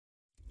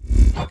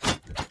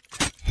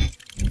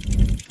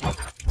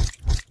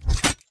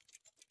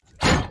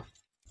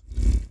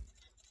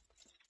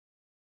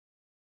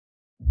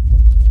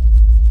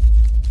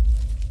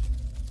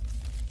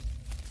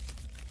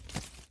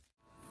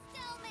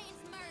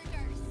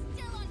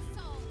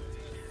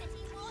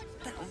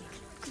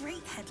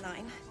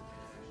line.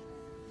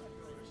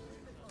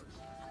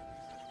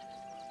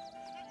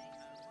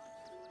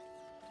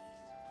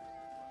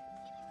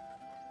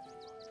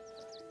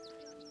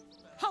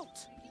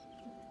 Halt!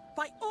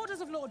 By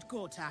orders of Lord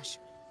Gortash,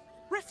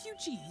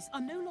 refugees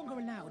are no longer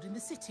allowed in the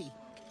city.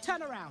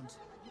 Turn around.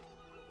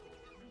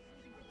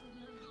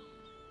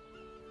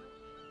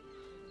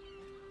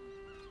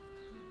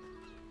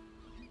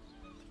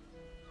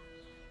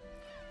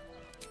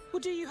 Or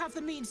do you have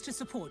the means to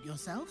support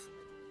yourself?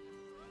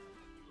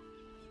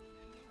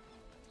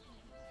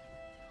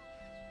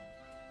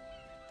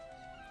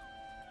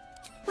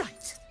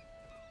 Right.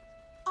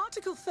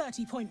 Article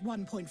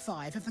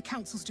 30.1.5 of the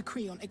Council's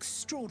Decree on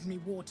Extraordinary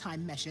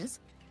Wartime Measures.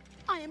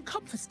 I am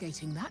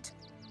confiscating that.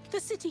 The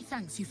city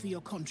thanks you for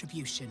your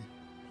contribution.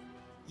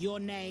 Your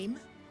name?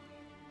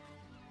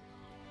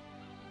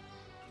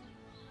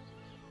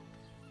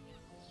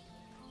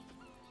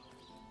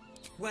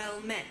 Well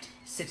met,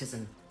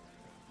 citizen.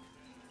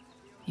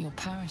 Your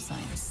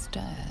parasite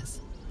stirs.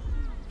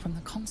 From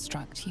the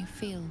construct, you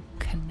feel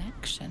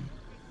connection,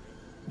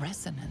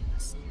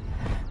 resonance.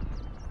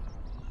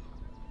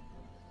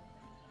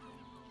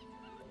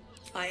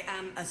 I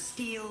am a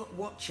Steel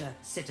Watcher,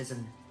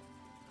 citizen.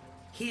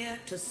 Here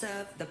to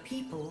serve the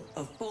people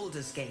of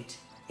Baldur's Gate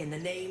in the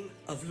name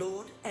of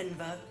Lord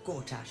Enver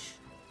Gortash.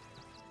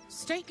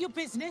 State your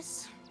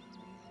business.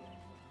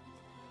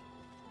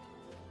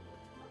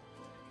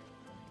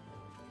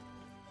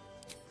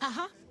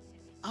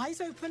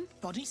 Eyes open,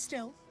 body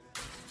still.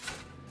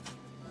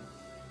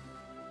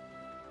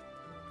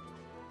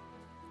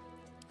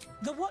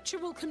 The Watcher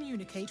will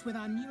communicate with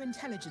our new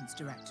intelligence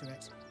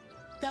directorate.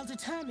 They'll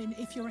determine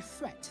if you're a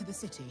threat to the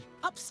city.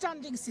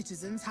 Upstanding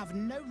citizens have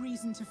no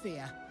reason to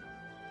fear.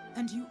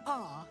 And you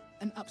are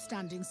an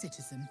upstanding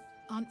citizen,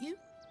 aren't you?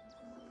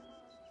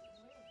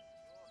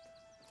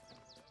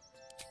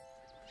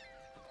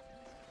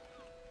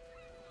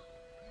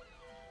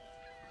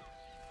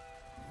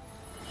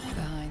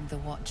 Behind the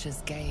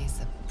Watcher's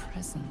gaze, a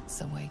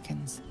presence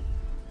awakens.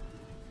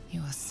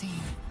 You are seen.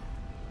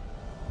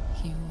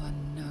 You are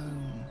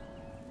known.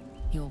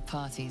 Your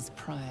party's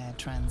prior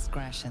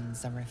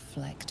transgressions are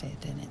reflected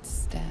in its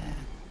stare,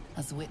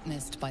 as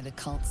witnessed by the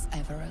cult's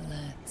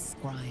ever-alert,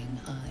 scrying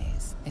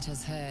eyes. It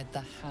has heard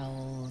the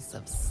howls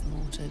of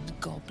slaughtered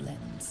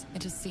goblins.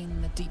 It has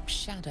seen the deep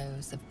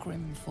shadows of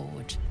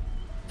Grimforge,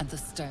 and the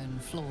stone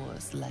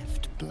floors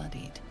left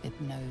bloodied.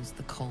 It knows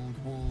the cold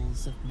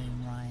walls of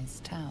Moonrise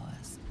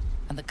Towers,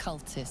 and the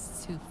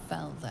cultists who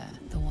fell there.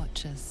 The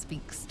Watcher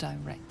speaks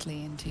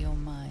directly into your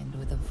mind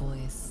with a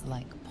voice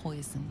like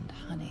poisoned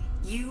honey.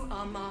 You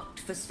are marked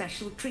for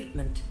special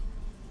treatment.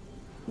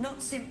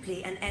 Not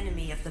simply an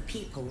enemy of the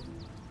people,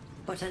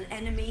 but an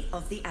enemy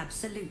of the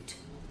Absolute.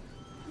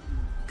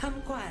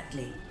 Come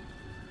quietly,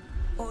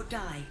 or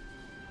die.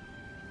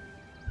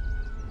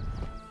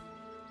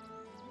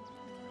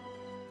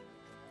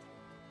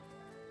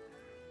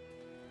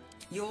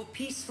 Your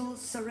peaceful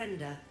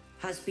surrender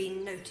has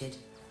been noted.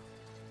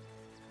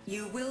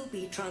 You will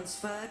be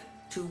transferred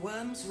to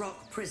Worm's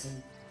Rock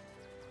Prison,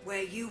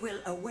 where you will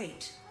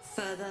await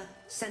further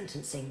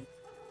sentencing.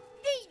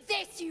 Eat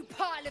this, you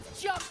pile of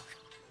junk!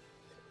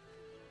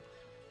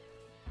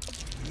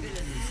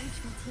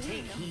 Villains,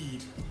 take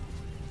heed.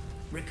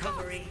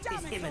 Recovery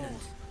is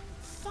imminent.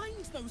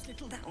 Find those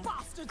little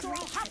bastards or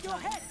I'll have your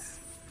heads!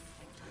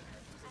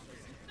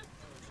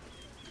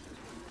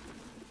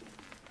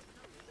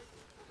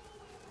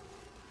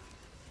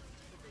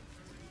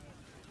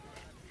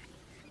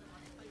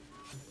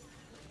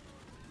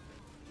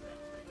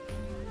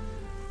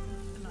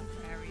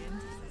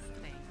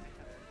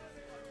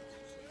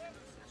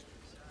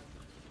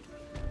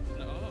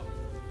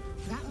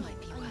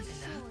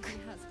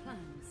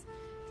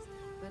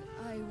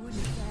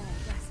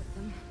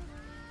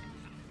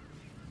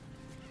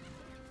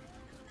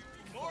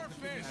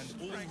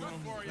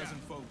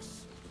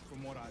 Folks,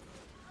 from what I've...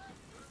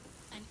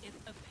 And if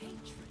a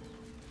patron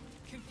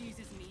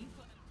confuses me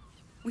for...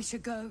 We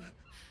should go.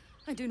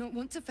 I do not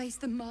want to face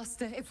the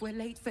Master if we're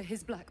late for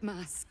his Black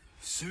Mass.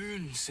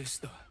 Soon,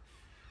 sister.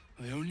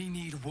 I only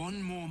need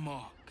one more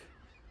mark.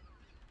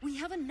 We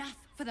have enough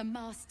for the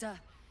Master.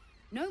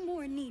 No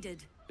more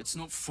needed. It's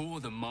not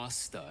for the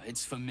Master,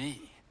 it's for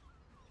me.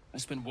 I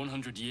spent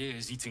 100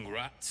 years eating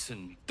rats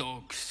and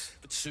dogs,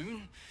 but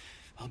soon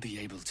I'll be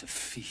able to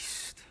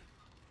feast.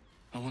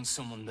 I want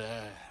someone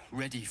there,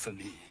 ready for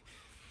me.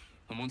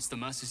 And once the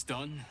Mass is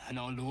done, and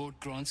our Lord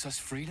grants us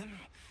freedom,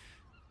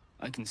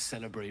 I can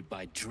celebrate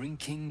by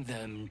drinking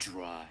them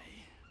dry.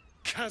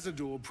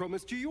 Cazador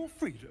promised you your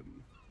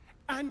freedom.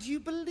 And you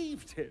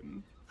believed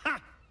him?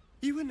 Ha!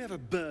 You were never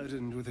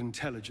burdened with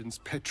intelligence,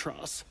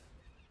 Petras.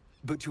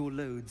 But your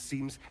load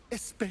seems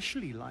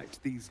especially light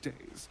these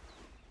days.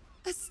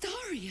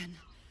 Astarion!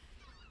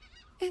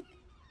 It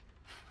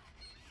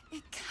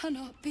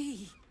cannot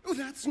be. Oh,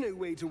 that's no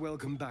way to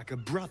welcome back a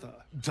brother,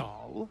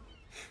 doll.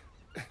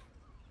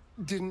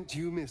 Didn't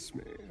you miss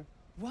me?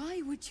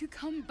 Why would you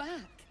come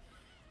back?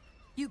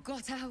 You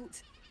got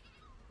out.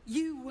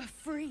 You were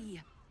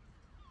free.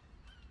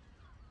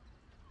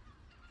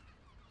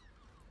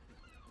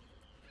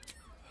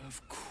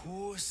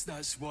 course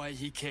that's why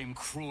he came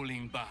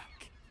crawling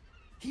back.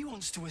 He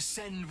wants to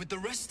ascend with the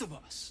rest of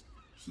us.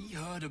 He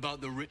heard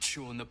about the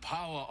ritual and the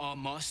power our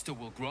master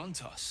will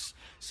grant us.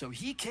 So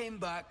he came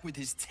back with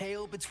his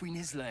tail between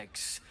his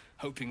legs,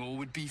 hoping all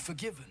would be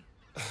forgiven.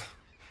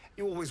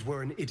 You always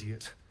were an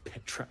idiot,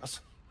 Petras.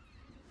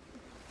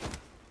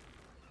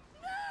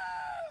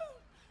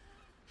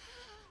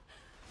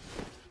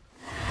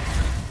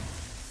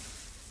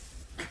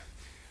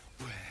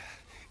 Where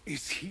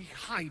is he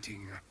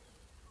hiding?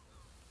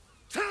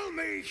 Tell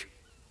me!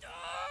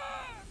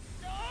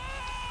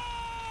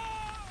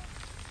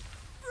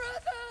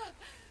 Brother!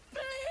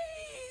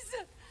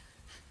 Please!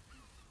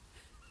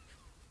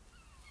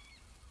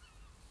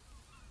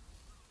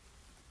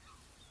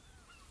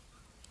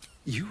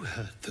 You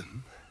heard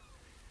them.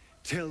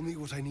 Tell me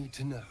what I need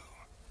to know.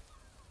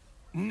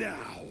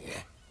 Now!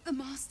 The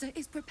Master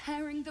is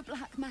preparing the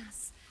Black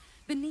Mass.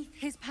 Beneath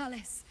his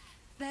palace.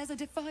 There's a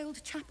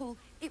defiled chapel.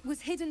 It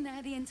was hidden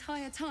there the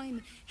entire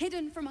time.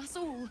 Hidden from us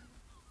all.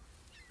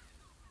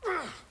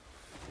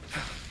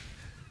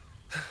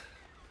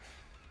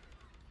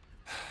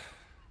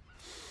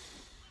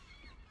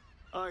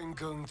 I'm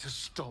going to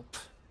stop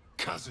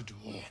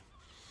Cazador.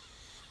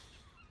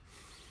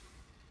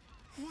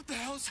 What the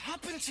hell's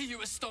happened to you,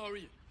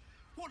 Astarion?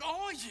 What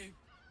are you?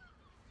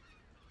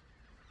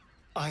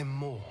 I'm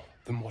more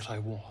than what I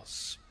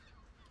was.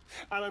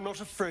 And I'm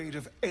not afraid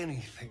of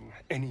anything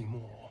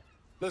anymore.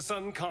 The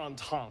sun can't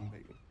harm me.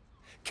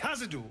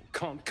 Cazador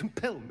can't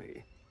compel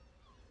me.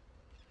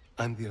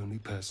 I'm the only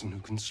person who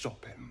can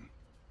stop him.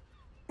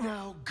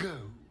 Now go,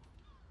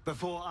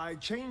 before I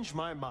change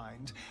my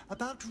mind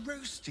about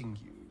roasting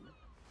you,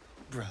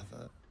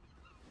 brother.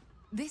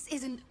 This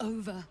isn't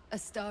over,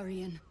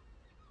 Astarion.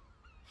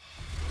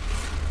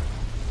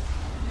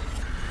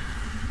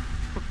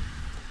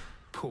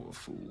 Poor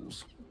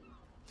fools.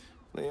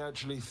 They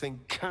actually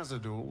think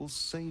Cazador will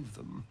save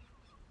them.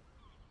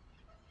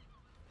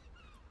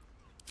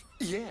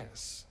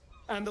 Yes,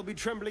 and they'll be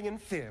trembling in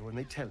fear when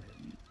they tell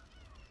him.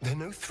 They're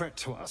no threat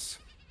to us.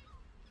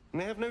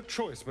 And they have no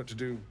choice but to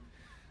do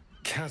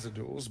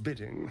Cazador's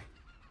bidding.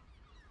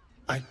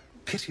 I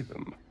pity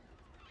them.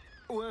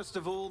 Worst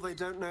of all, they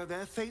don't know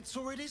their fate's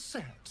already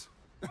set.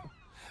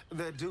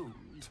 They're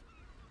doomed.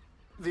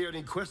 The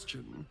only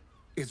question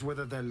is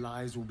whether their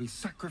lives will be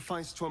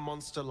sacrificed to a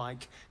monster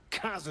like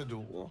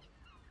Cazador,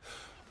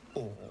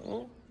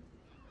 or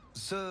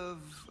serve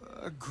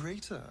a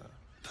greater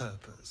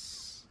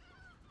purpose.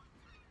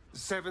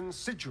 7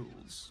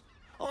 sigils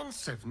on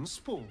 7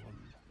 spawn.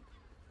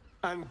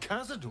 And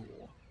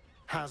Cazador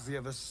has the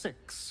other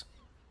 6.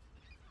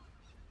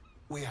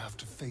 We have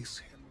to face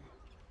him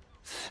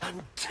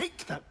and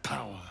take that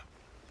power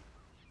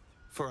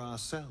for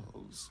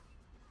ourselves.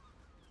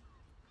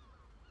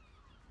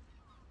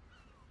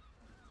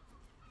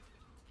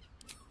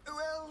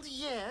 Well,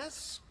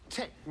 yes,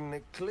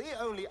 technically,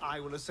 only I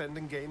will ascend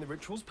and gain the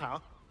ritual's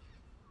power.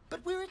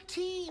 But we're a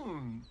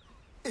team.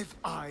 If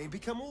I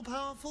become all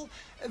powerful,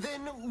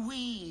 then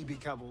we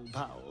become all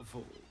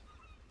powerful.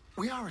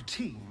 We are a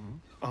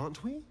team,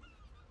 aren't we?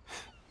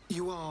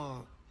 You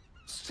are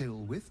still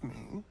with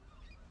me?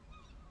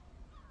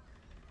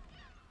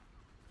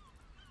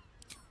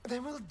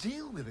 Then we'll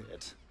deal with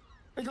it.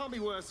 It can't be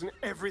worse than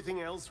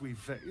everything else we've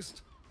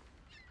faced.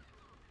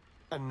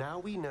 And now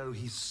we know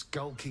he's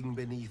skulking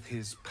beneath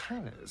his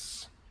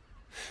palace.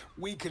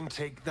 We can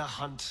take the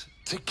hunt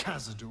to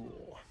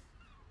Cazador.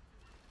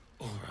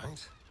 All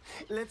right,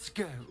 let's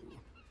go.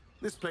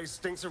 This place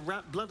stinks of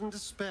rat blood and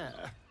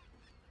despair.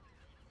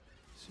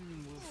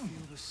 Soon we'll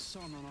feel the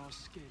sun on our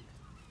skin.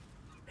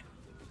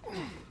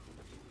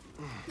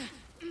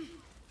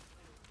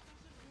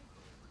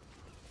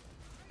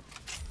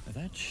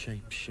 That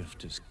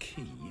shapeshifter's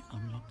key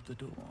unlocked the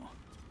door.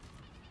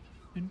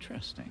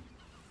 Interesting.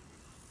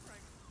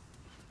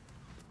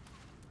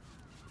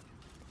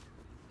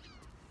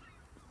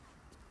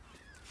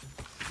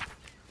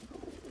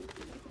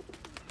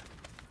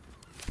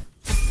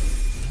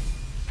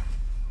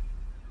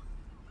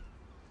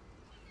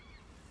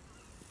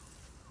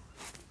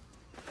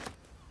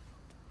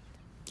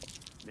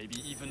 Maybe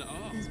even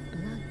are. There's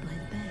blood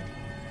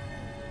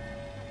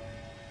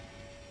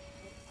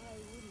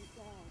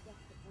by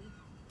the bed.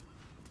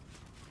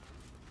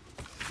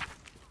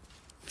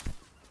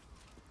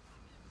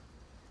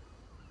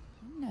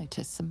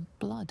 Notice some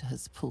blood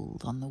has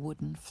pooled on the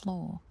wooden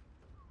floor.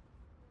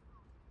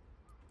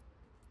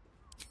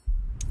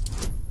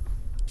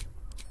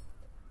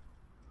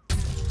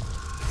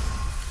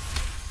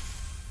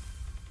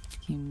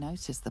 You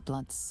notice the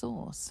blood's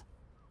source.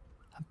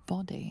 A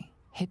body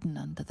hidden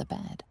under the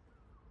bed.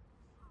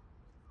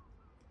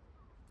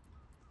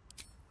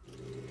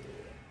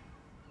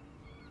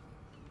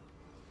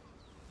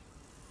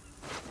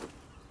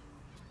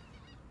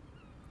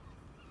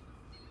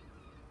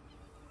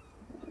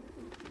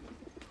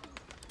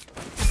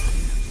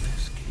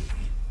 This key.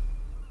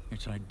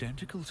 It's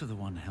identical to the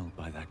one held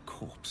by that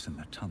corpse in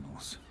the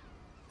tunnels.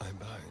 I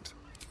might.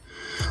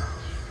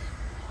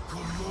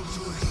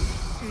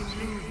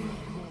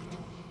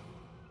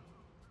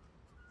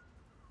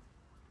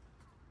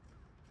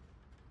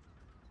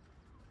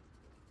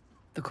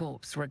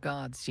 corpse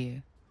regards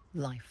you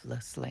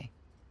lifelessly.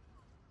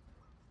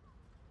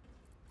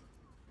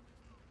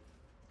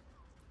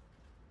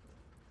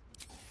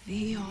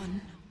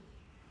 Theon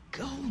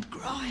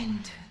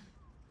Goldgrind.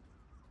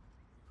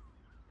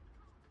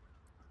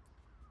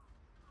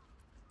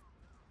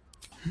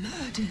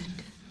 Murdered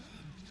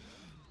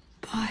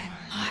by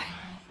my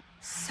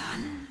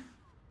son.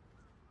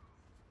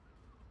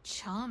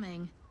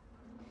 Charming.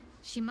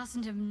 She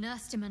mustn't have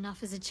nursed him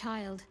enough as a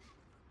child.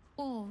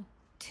 Or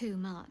too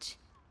much.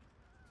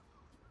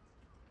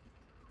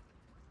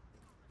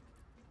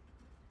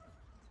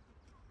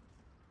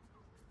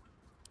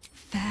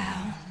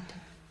 Found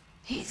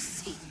his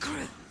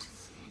secret.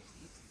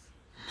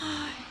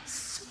 My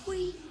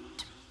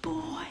sweet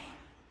boy.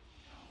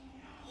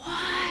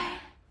 Why?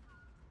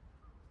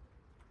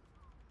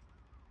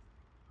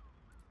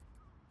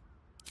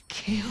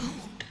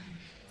 Killed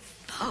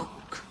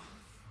folk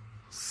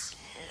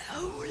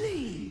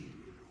slowly.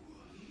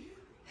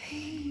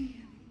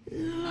 He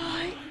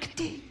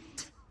liked it.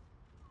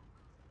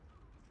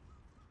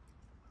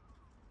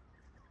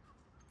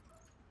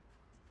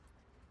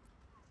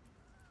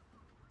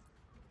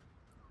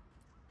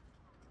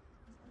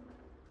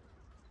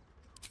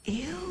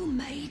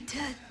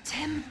 Ill-mated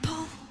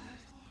temple.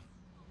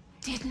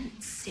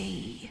 Didn't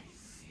see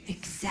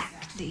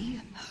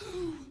exactly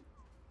who.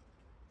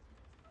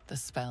 The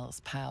spell's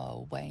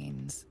power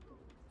wanes.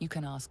 You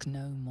can ask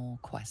no more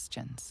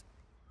questions.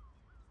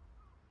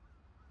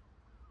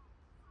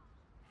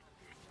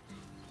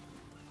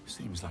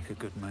 Seems like a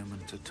good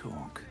moment to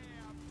talk.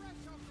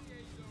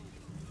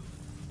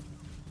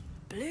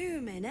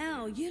 Bloomin'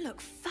 hell, you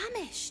look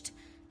famished.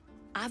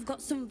 I've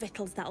got some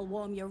victuals that'll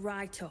warm you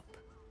right up.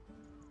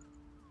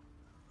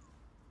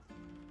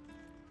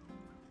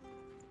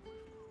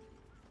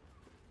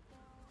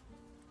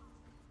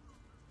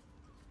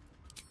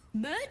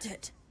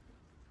 Murdered?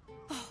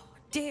 Oh,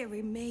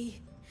 dearie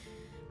me.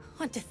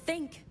 And to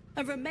think,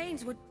 her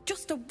remains were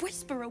just a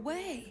whisper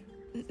away.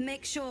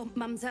 Make sure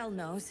Mamselle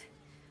knows.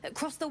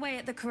 Across the way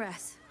at the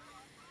caress.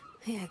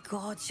 Yeah,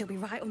 God, she'll be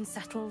right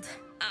unsettled.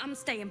 I'm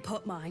staying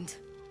put, mind.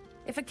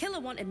 If a killer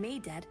wanted me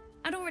dead,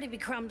 I'd already be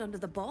crammed under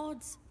the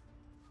boards.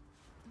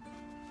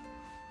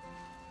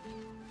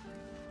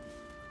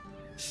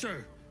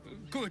 Sir,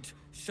 good,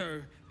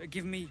 sir.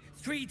 Give me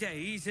 3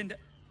 days and...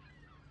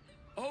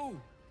 Oh,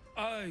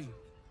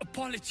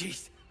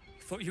 apologies.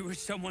 Thought you were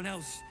someone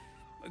else.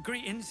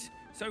 Greetings,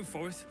 so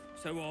forth,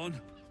 so on.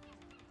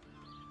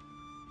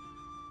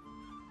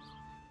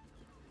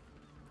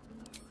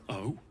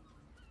 Oh?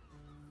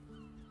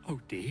 Oh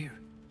dear.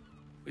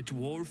 A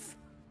dwarf,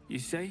 you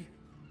say?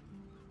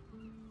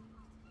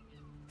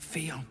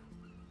 Theon.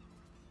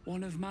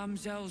 One of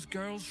Mamselle's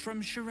girls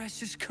from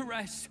Sharess's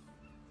caress.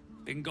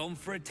 Been gone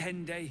for a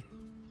 10-day.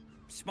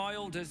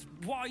 Smiled as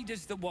wide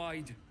as the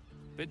wide,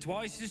 but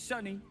twice as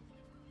sunny.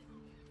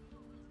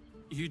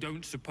 You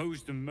don't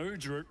suppose the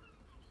murderer?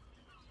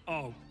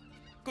 Oh,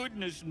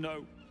 goodness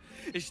no.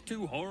 It's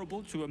too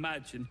horrible to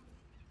imagine.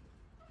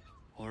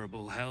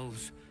 Horrible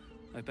hells.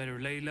 I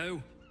better lay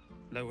low.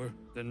 Lower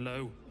than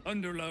low.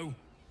 Under low.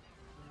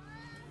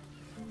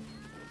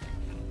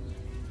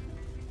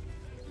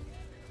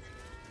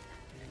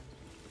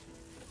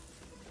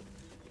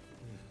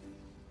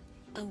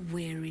 A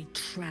weary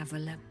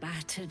traveller,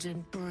 battered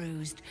and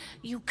bruised,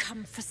 you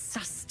come for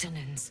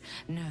sustenance,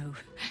 no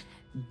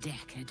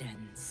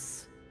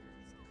decadence.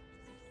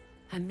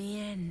 A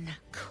mien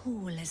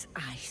cool as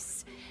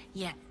ice,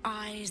 yet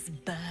eyes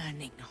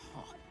burning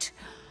hot.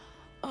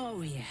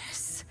 Oh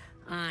yes,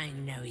 I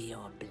know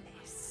your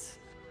bliss.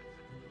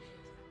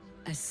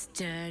 A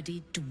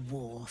sturdy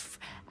dwarf,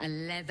 a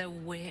leather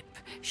whip,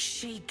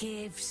 she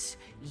gives,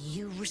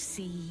 you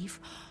receive.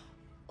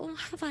 Or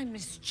have I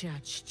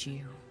misjudged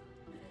you?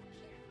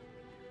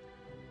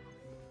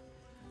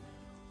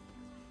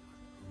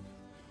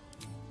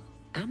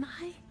 Am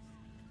I?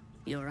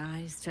 Your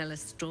eyes tell a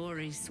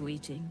story,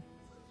 sweeting.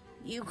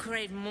 You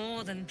crave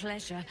more than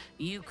pleasure,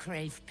 you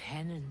crave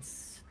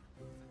penance.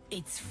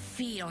 It's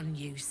Theon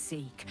you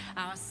seek,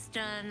 our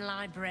stern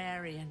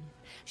librarian.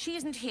 She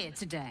isn't here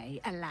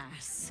today,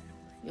 alas.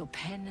 Your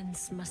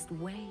penance must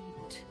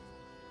wait.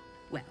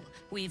 Well,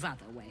 we've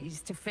other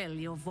ways to fill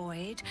your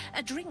void.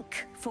 A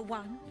drink for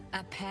one,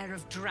 a pair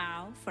of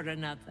drow for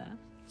another.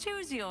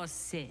 Choose your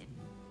sin.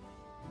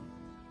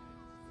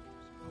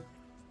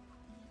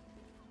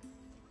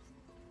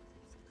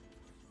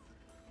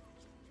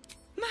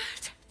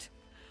 Murdered!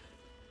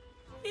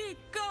 Ye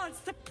gods,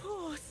 the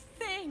poor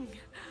thing!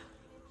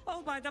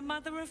 Oh, by the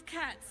mother of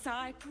cats,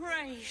 I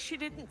pray she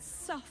didn't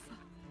suffer.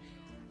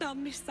 I'll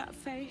miss that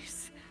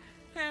face.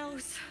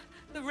 Else,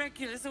 the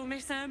regulars will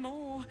miss her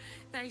more.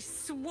 They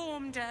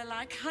swarmed her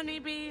like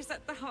honeybees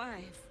at the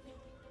hive.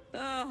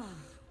 Oh.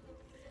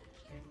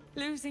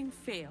 Losing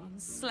Theon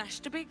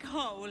slashed a big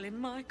hole in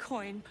my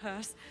coin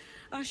purse.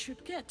 I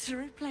should get to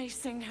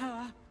replacing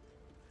her.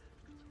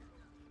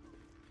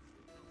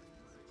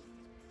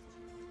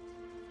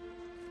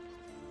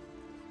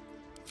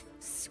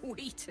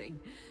 Sweeting,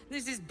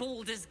 this is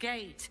Baldur's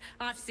Gate.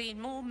 I've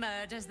seen more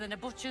murders than a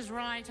butcher's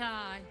right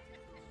eye.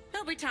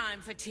 There'll be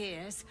time for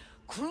tears.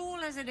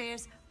 Cruel as it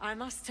is, I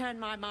must turn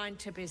my mind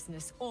to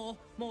business, or,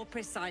 more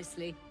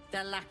precisely,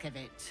 the lack of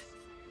it.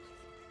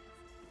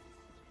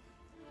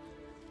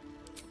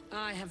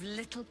 I have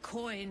little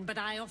coin, but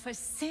I offer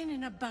sin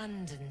in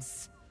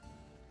abundance.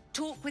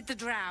 Talk with the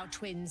Drow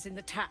twins in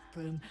the tap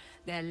room.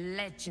 They're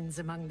legends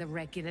among the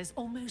regulars,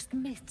 almost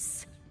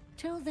myths.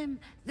 Tell them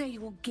they're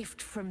your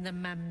gift from the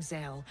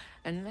Mamselle,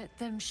 and let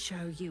them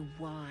show you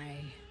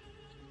why.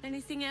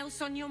 Anything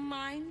else on your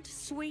mind,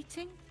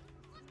 sweeting?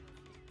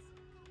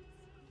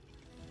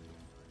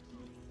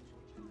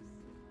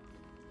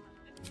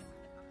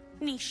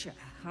 Nisha,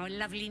 our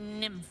lovely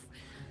nymph.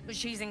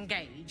 She's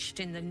engaged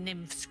in the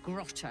nymph's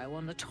grotto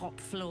on the top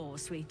floor,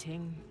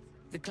 sweeting.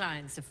 The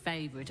client's a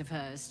favorite of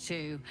hers,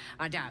 too.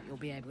 I doubt you'll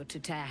be able to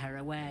tear her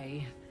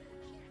away.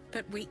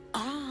 But we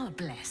are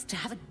blessed to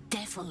have a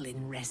devil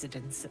in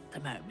residence at the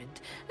moment.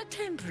 A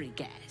temporary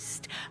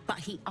guest. But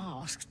he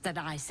asked that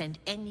I send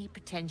any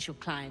potential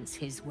clients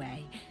his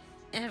way.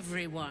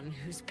 Everyone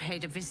who's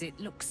paid a visit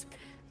looks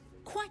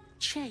quite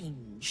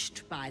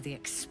changed by the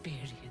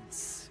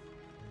experience.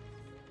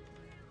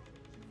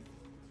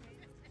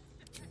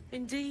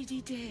 Indeed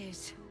he did.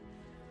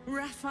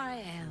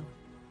 Raphael.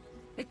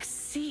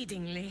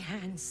 Exceedingly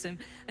handsome,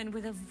 and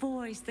with a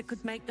voice that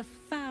could make the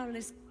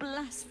foulest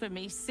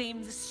blasphemy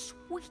seem the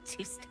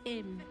sweetest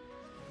hymn.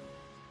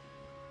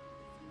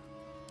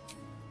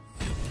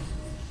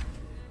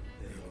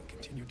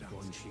 Continue down.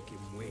 One chicken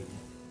wing.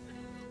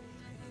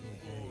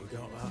 Yeah, you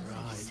got that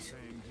right.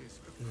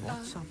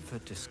 What's up for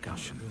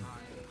discussion?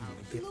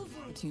 The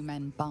two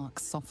men bark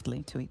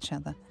softly to each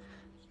other.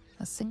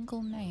 A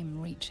single name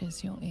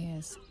reaches your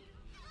ears.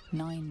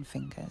 9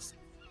 Fingers.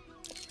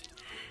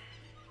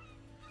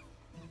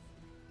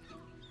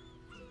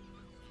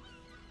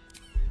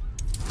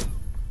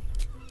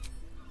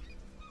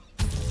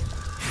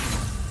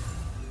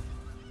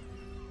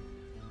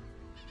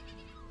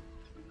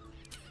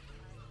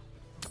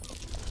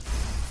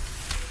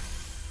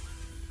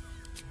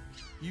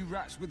 You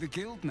rats with the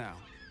guild now.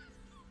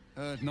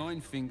 Heard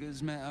 9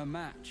 Fingers met her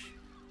match.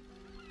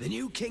 The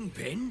new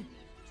kingpin?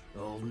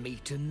 All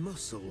meat and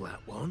muscle,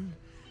 that one.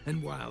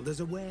 And wild as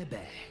a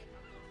werebear.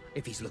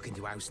 If he's looking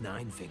to oust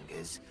 9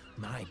 Fingers,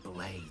 my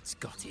blade's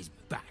got his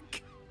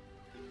back.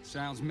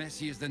 Sounds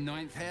messy as the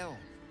 9th hell.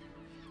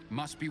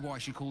 Must be why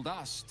she called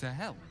us to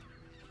help.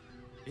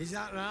 Is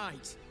that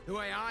right? The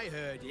way I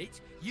heard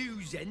it,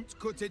 you Zent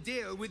cut a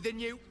deal with the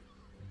new...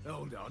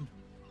 Hold on.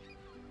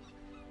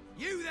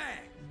 You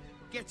there!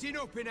 Getting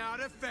up in our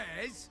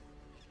affairs?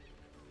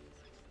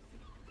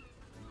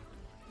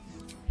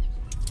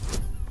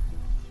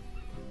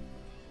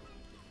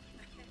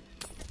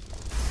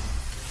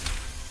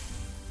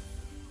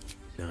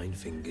 Nine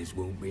Fingers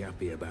won't be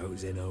happy about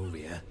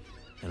Zenobia,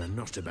 and I'm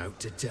not about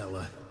to tell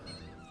her.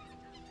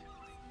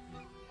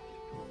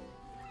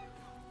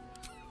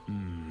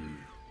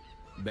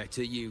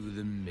 Better you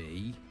than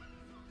me.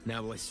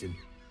 Now listen,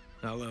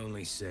 I'll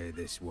only say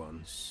this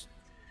once.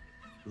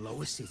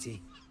 Lower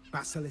City,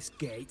 Basilisk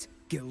Gate,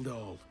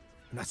 Guildhall.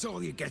 And that's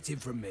all you're getting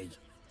from me.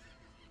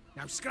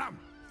 Now scram!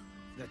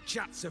 The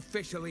chat's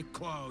officially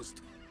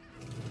closed.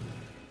 Good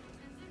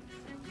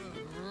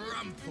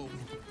rumple.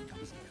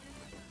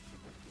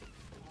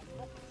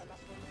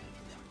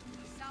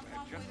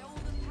 Someone with all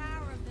the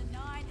power of the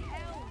 9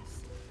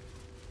 hells.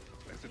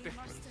 There's a He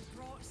difference. must have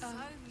brought so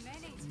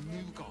many to New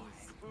them. guy.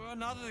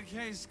 Another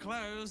case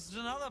closed,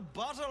 another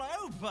bottle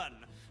open.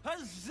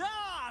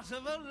 Huzzah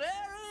to Valeria!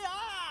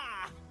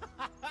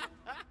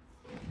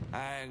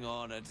 Hang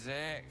on a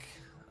tick.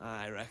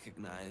 I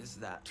recognize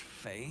that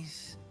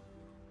face.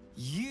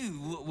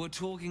 You were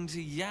talking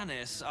to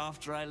Yanis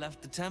after I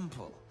left the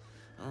temple.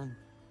 I'll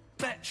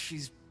bet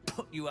she's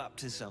put you up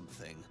to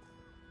something.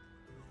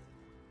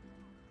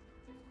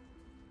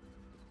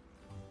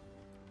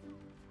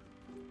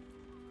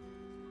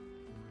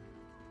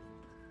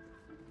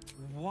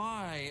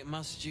 Why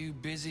must you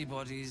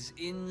busybodies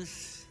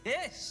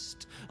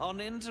insist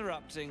on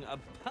interrupting a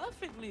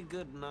perfectly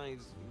good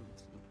night?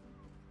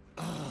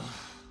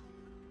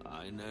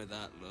 I know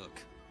that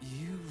look.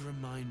 You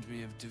remind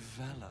me of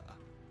Devella.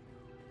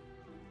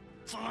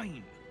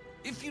 Fine.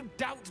 If you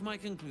doubt my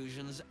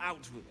conclusions,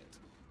 out with it.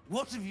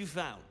 What have you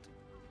found?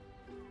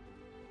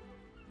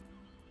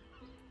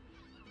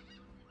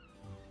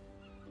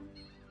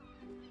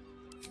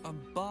 A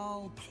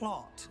Baal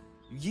plot?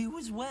 You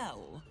as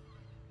well?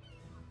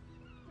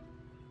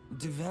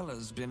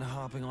 Devella's been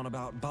harping on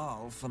about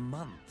Baal for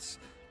months.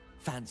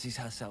 Fancies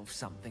herself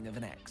something of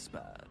an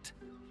expert.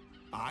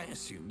 I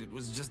assumed it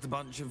was just a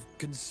bunch of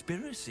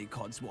conspiracy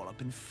codswallop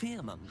and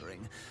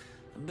fear-mongering.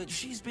 But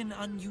she's been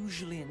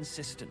unusually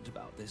insistent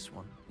about this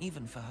one,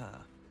 even for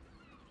her.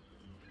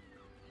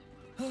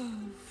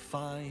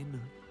 Fine.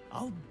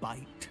 I'll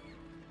bite.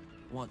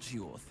 What's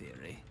your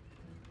theory?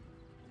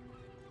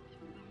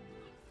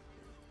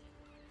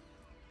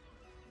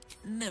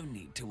 No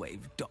need to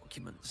wave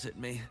documents at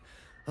me.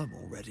 I'm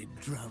already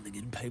drowning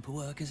in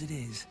paperwork as it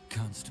is.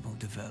 Constable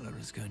Develler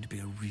is going to be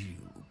a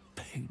real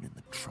pain in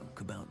the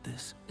trunk about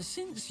this.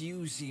 Since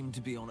you seem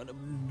to be on an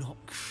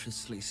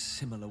obnoxiously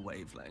similar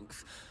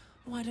wavelength,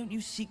 why don't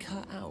you seek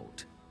her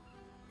out?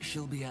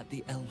 She'll be at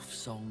the Elf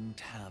Song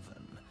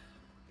Tavern.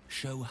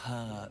 Show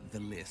her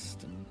the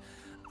list, and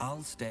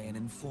I'll stay and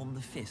inform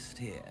the Fist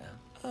here.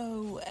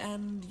 Oh,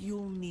 and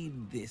you'll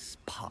need this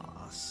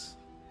pass.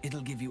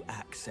 It'll give you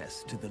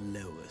access to the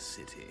lower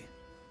city.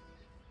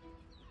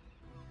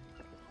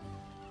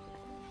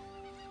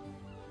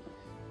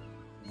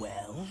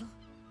 Well?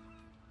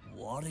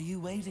 What are you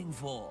waiting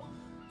for?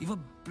 You've a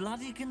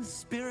bloody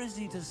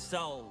conspiracy to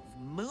solve.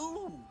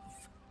 Move!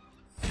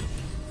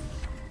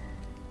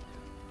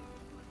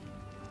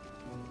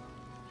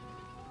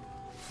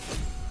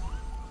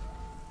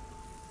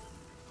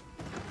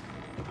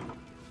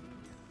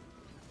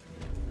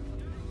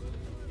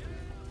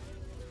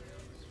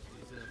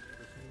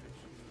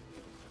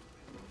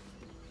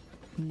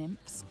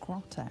 Nymph's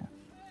Grotto.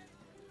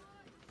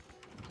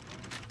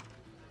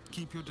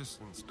 Keep your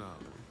distance, darling.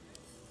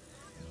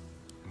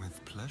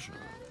 With pleasure.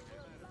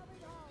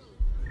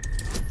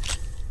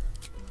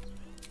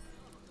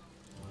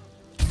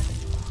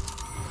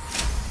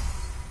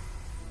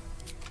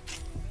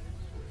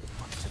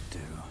 What to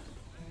do?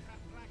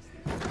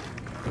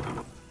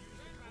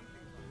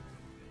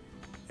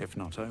 If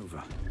not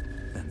over,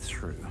 then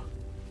through.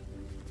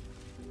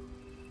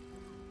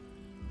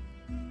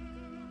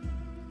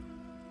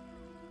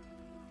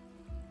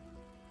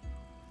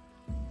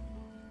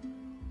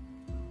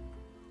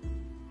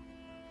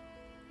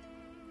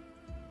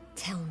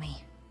 Tell me,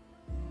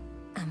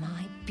 am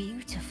I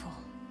beautiful?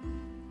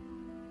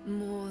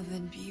 More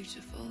than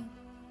beautiful.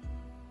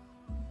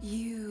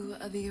 You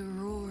are the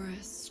aurora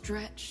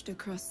stretched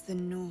across the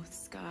north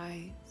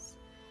skies.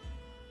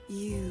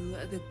 You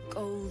are the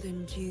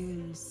golden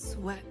dunes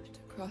swept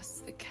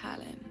across the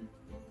Kalym.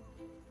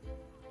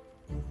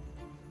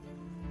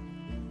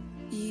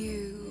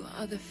 You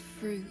are the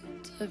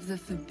fruit of the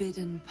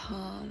forbidden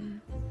palm,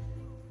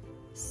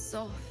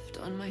 soft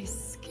on my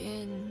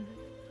skin,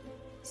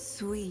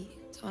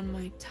 sweet on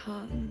my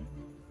tongue.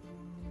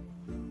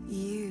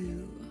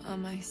 You are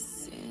my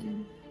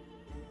sin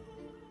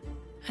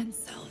and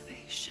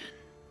salvation.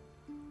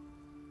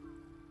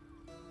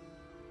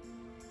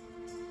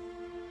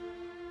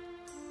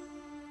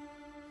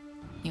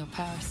 Your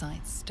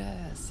parasite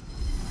stirs,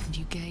 and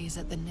you gaze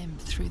at the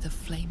nymph through the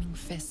flaming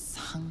fist's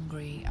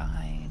hungry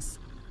eyes.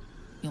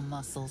 Your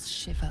muscles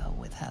shiver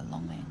with her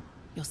longing.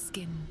 Your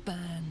skin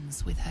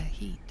burns with her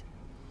heat.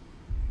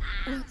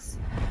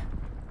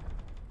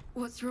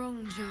 What's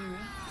wrong, Jara?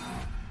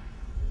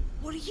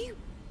 What are you?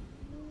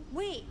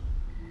 Wait.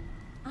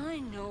 I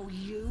know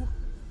you.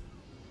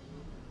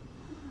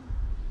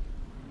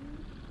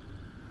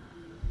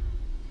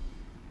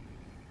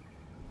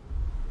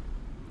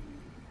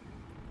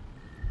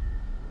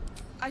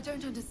 I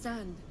don't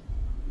understand.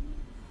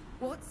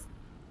 What's...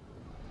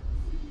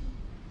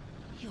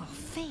 Your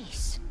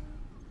face.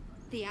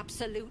 The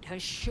Absolute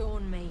has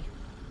shown me.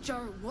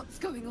 Jara, what's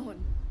going on?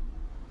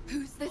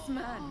 Who's this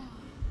man?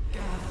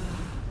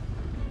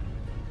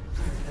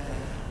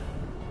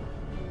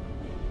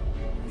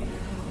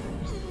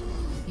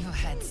 Your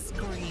head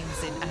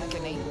screams in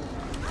agony.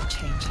 The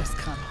change has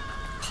come.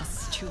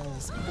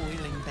 Pustules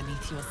boiling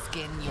beneath your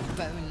skin, your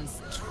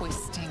bones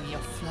twisting, your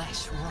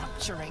flesh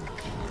rupturing.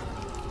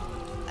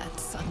 And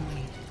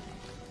suddenly,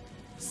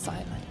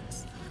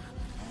 silence.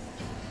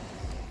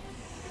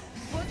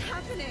 What's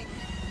happening?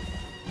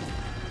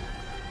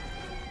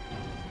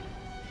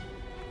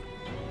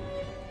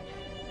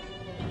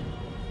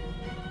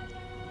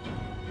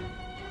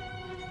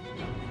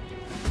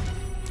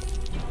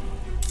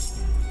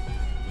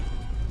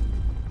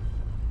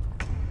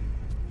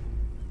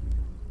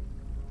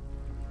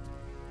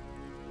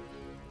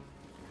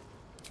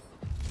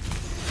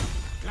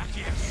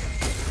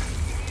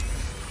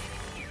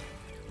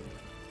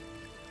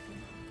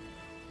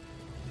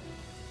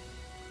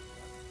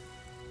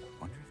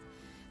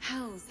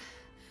 Hells.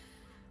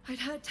 I'd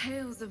heard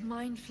tales of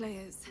mind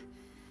flayers,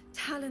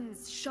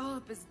 talons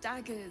sharp as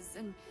daggers,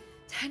 and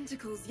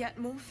tentacles yet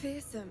more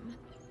fearsome.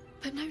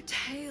 But no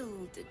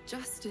tale did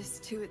justice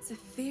to its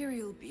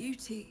ethereal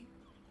beauty.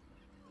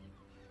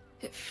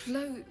 It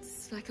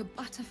floats like a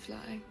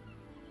butterfly.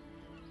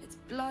 Its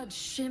blood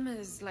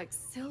shimmers like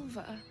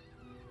silver.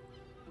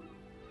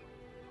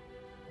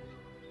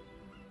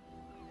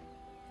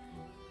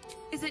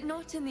 Is it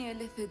not in the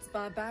Illithid's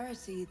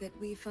barbarity that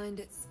we find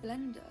its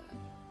splendor?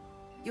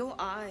 Your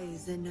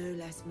eyes are no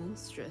less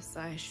monstrous,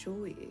 I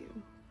assure you.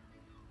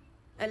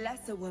 A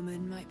lesser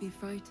woman might be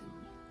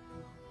frightened,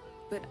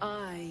 but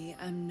I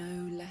am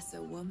no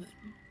lesser woman.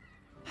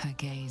 Her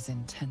gaze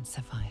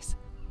intensifies.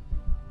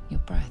 Your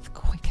breath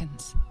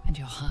quickens, and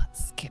your heart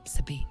skips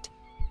a beat.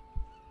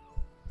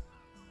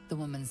 The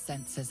woman's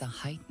senses are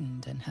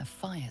heightened and her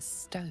fire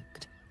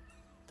stoked.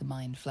 The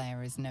mind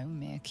flayer is no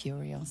mere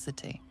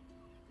curiosity,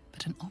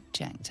 but an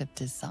object of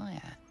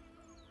desire.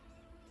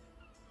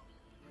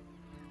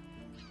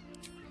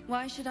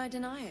 Why should I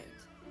deny it?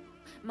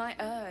 My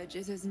urge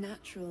is as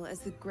natural as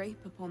the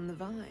grape upon the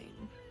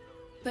vine.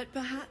 But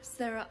perhaps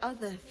there are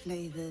other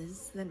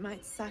flavors that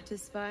might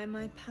satisfy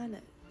my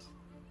palate.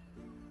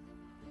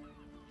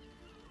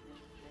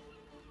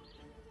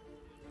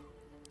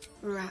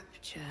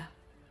 Rapture.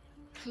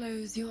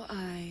 Close your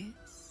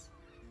eyes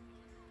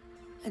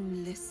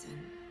and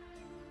listen.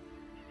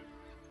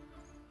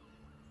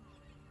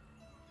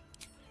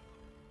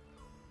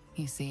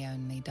 You see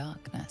only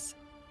darkness.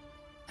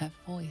 Her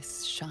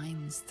voice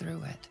shines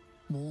through it,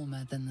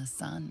 warmer than the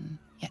sun,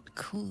 yet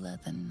cooler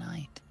than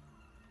night.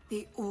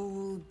 The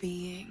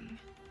all-being.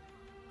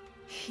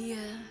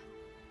 Here,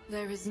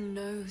 there is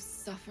no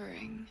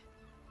suffering.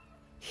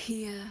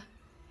 Here,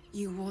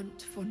 you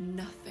want for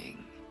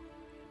nothing.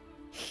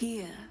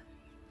 Here,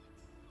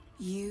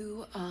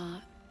 you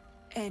are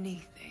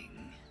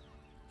anything.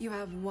 You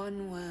have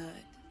one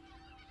word.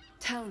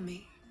 Tell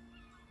me,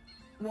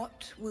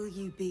 what will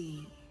you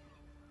be?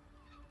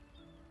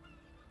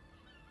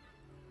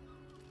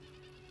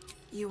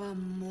 You are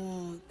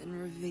more than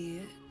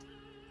revered.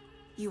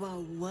 You are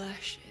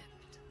worshipped.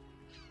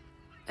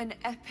 An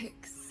epic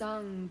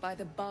sung by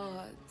the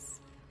bards.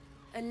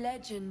 A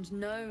legend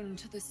known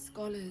to the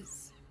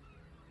scholars.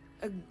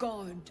 A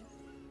god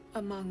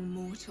among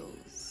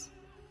mortals.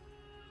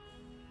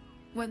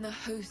 When the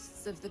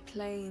hosts of the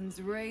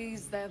plains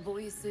raise their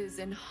voices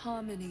in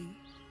harmony,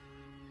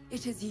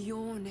 it is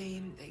your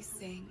name they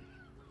sing,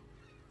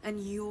 and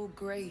your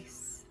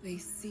grace they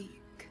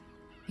seek.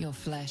 Your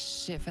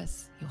flesh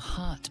shivers, your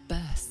heart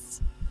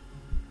bursts.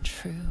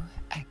 True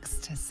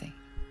ecstasy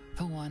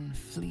for one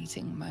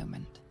fleeting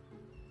moment.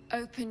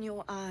 Open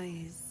your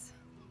eyes.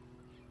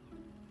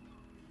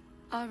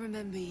 I'll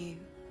remember you,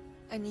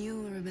 and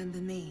you'll remember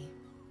me.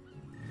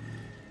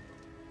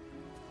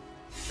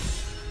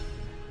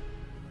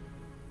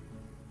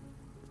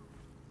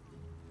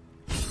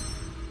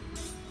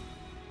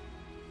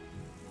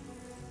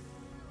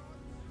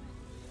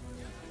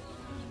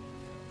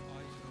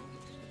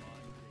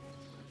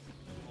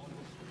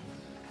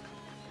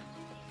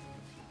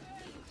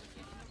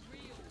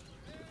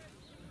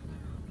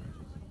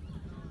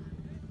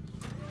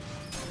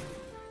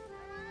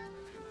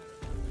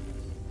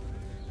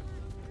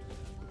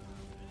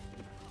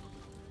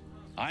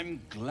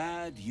 I'm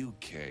glad you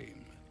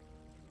came.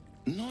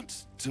 Not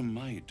to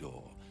my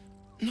door,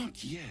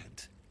 not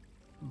yet,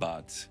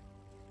 but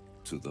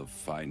to the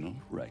final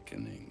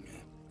reckoning.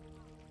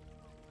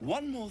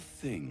 One more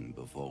thing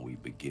before we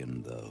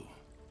begin, though.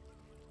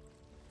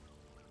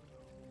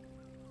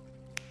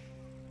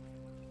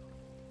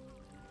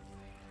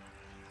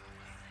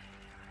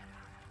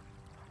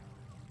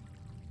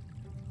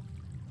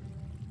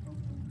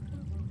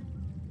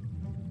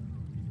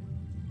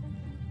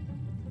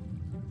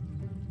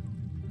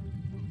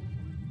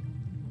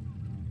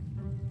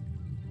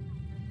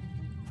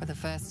 For the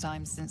first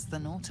time since the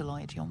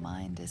Nautiloid, your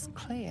mind is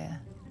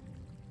clear.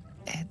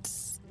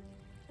 It's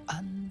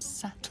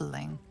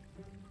unsettling.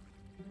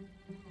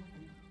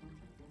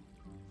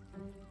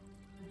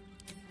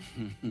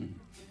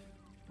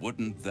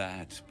 Wouldn't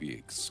that be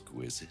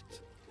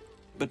exquisite?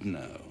 But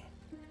no.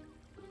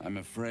 I'm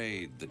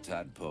afraid the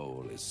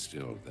tadpole is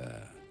still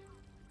there.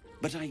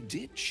 But I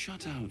did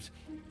shut out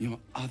your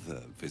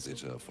other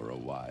visitor for a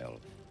while,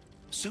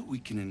 so we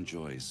can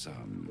enjoy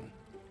some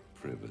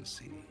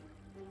privacy.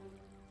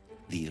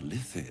 The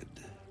Illithid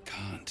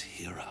can't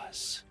hear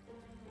us.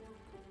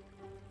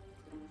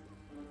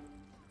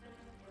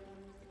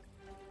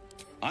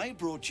 I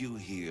brought you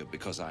here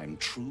because I'm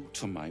true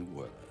to my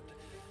word,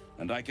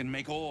 and I can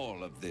make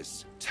all of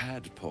this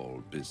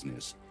tadpole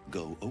business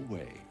go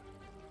away.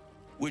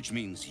 Which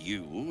means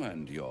you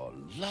and your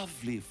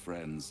lovely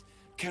friends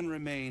can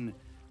remain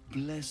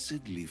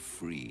blessedly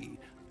free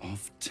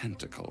of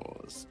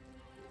tentacles.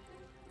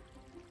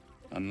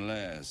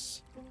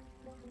 Unless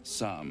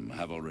some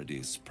have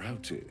already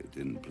sprouted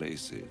in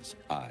places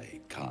I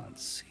can't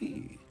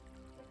see.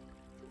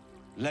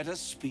 Let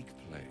us speak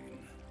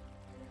plain.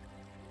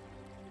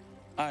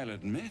 I'll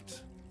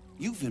admit,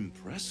 you've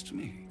impressed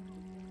me.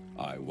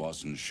 I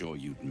wasn't sure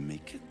you'd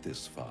make it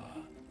this far.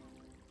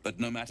 But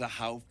no matter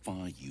how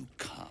far you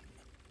come,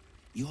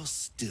 you're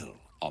still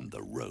on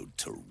the road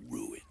to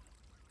ruin.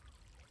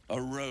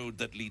 A road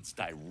that leads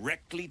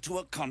directly to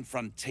a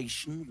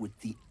confrontation with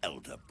the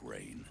Elder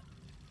Brain.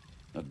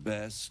 At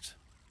best,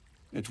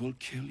 it will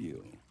kill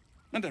you,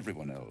 and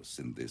everyone else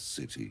in this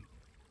city.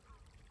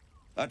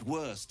 At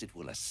worst, it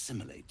will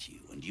assimilate you,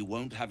 and you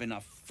won't have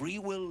enough free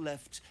will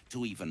left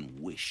to even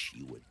wish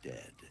you were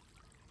dead.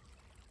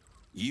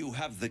 You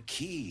have the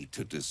key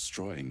to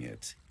destroying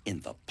it in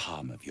the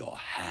palm of your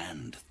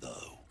hand,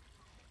 though.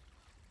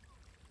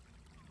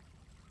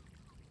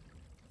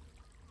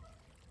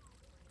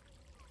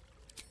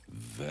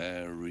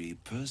 Very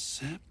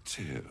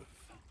perceptive.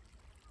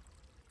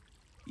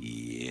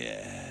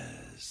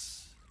 Yes.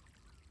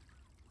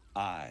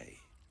 I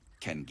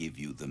can give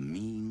you the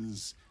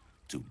means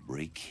to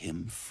break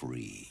him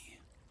free.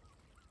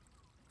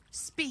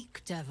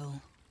 Speak,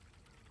 devil.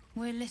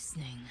 We're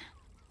listening.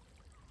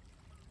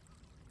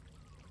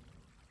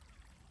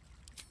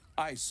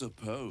 I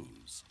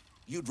suppose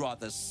you'd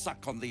rather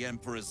suck on the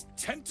Emperor's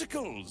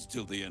tentacles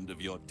till the end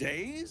of your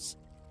days?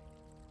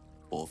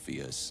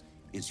 Orpheus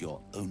is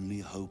your only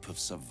hope of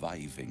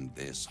surviving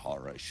this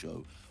horror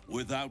show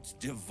without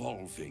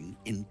devolving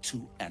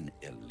into an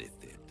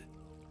illithid.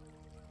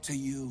 To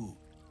you,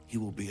 he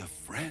will be a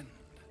friend.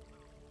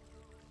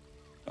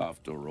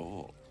 After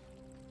all,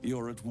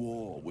 you're at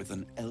war with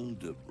an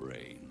elder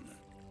brain.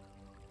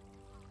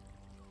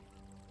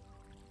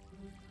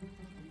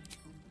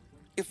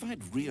 If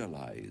I'd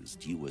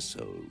realized you were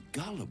so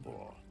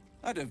gullible,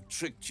 I'd have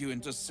tricked you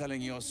into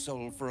selling your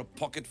soul for a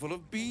pocketful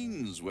of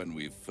beans when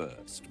we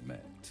first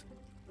met.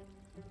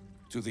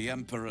 To the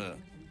Emperor,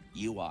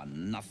 you are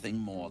nothing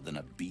more than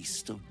a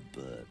beast of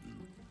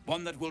burden,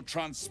 one that will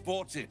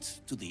transport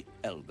it to the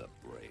elder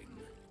brain.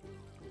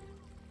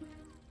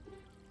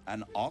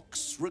 An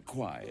ox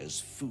requires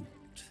food,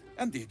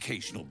 and the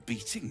occasional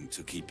beating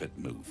to keep it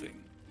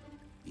moving.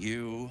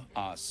 You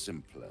are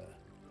simpler.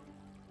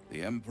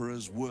 The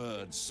Emperor's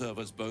words serve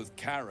as both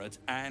carrot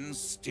and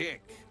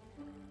stick.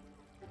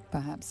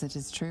 Perhaps it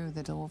is true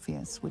that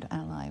Orpheus would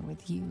ally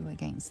with you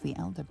against the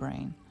Elder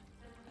Brain.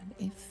 And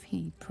if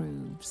he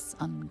proves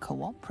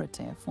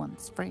uncooperative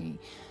once free,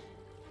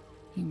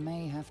 you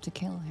may have to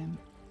kill him.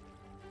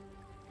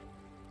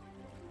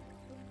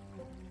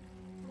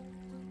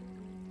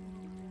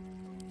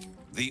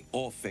 The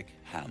Orphic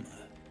Hammer.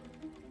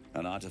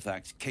 An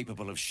artifact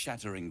capable of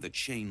shattering the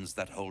chains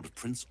that hold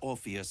Prince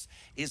Orpheus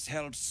is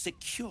held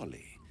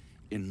securely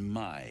in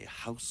my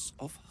House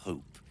of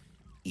Hope,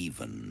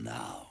 even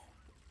now.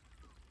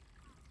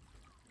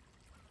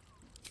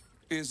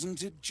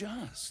 Isn't it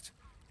just?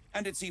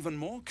 And it's even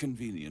more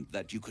convenient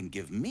that you can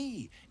give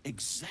me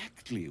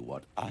exactly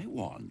what I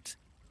want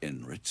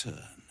in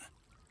return.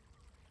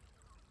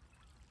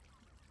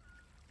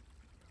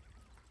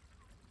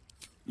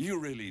 You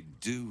really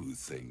do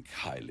think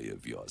highly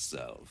of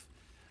yourself.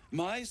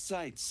 My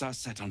sights are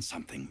set on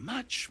something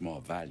much more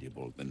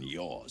valuable than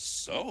your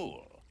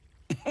soul.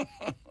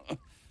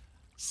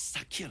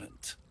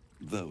 Succulent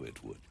though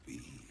it would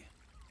be.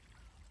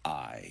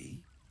 I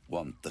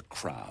want the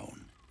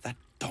crown that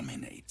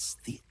dominates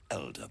the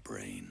Elder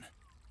Brain.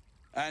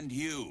 And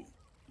you,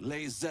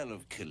 Lae'zel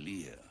of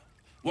KLÄRE,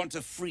 want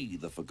to free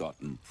the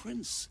Forgotten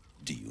Prince,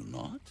 do you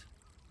not?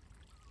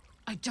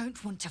 I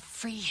don't want to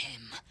free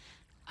him.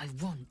 I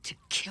want to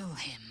kill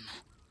him.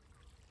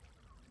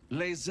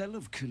 Lae'zel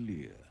of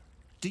KLÄRE,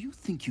 do you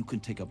think you can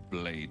take a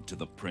blade to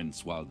the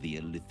prince while the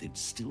illithid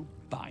still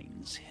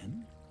binds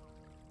him?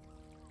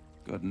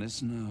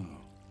 Goodness no.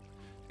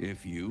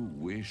 If you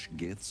wish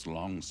Gith's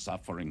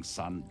long-suffering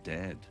son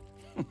dead,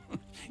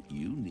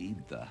 you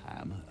need the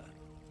hammer.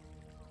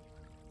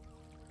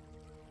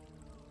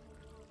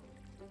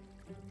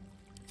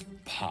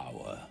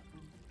 Power.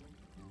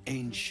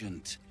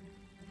 Ancient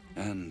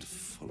and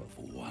full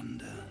of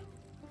wonder.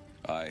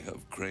 I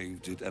have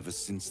craved it ever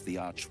since the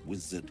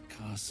arch-wizard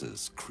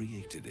Karsus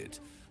created it,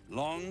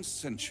 long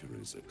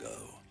centuries ago,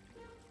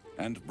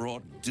 and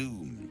brought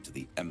doom to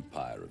the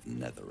Empire of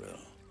Netheril.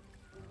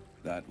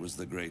 That was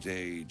the great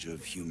age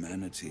of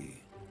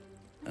humanity,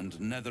 and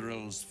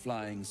Netheril's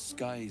flying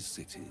sky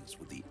cities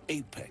were the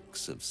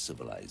apex of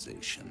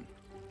civilization.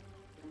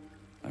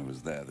 I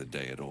was there the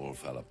day it all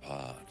fell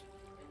apart.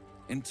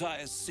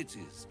 Entire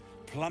cities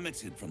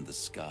plummeted from the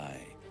sky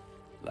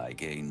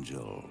like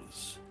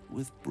angels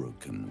with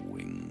broken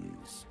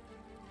wings.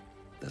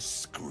 The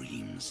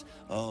screams,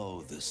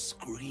 oh, the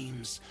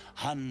screams.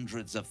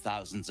 Hundreds of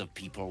thousands of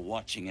people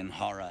watching in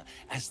horror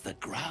as the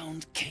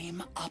ground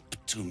came up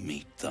to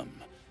meet them.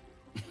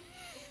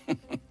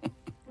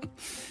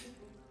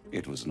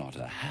 It was not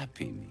a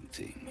happy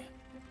meeting.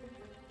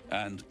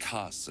 And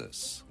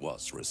Karsus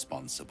was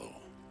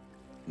responsible.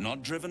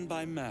 Not driven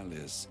by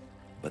malice,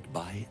 but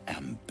by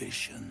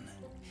ambition.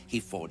 He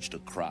forged a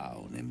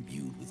crown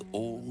imbued with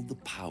all the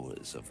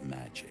powers of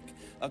magic.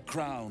 A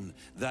crown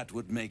that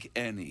would make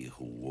any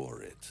who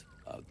wore it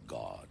a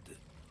god.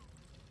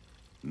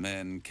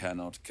 Men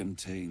cannot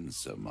contain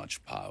so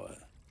much power.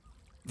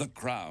 The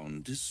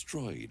crown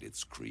destroyed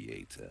its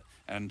creator,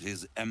 and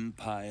his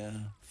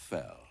empire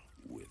fell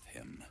with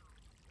him.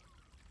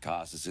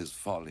 Karsus's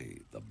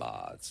folly, the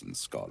bards and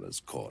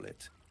scholars call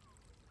it.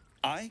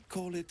 I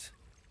call it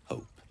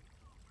hope.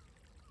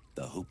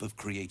 The hope of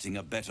creating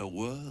a better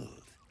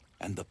world,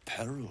 and the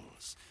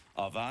perils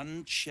of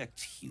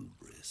unchecked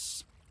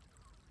hubris.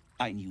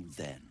 I knew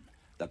then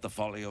that the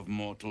folly of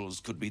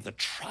mortals could be the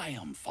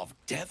triumph of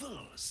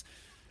devils,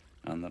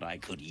 and that I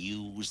could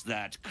use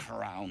that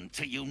crown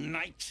to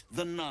unite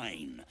the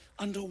Nine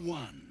under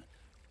one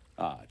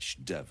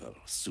Archdevil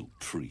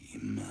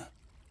Supreme.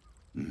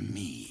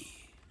 Me.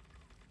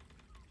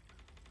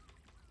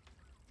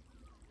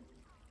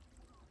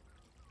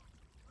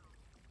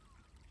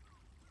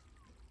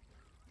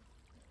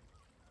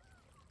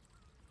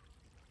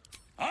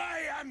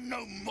 I am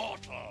no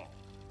mortal,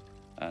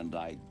 and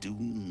I do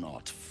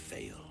not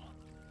fail.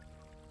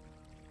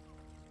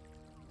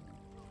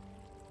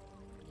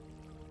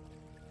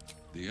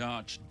 The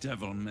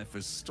archdevil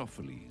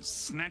Mephistopheles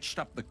snatched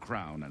up the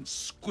crown and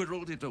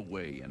squirreled it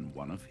away in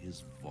one of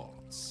his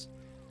vaults.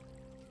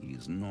 He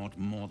is not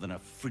more than a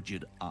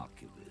frigid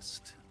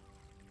archivist.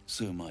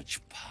 So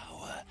much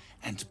power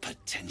and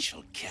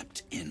potential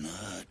kept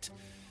inert.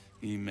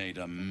 He made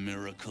a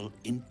miracle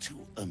into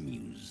a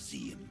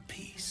museum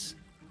piece.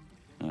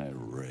 I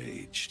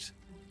raged.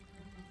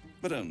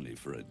 But only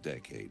for a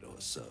decade or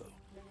so.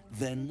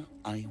 Then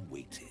I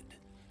waited,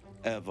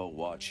 ever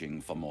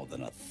watching for more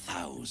than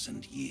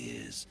 1,000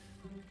 years.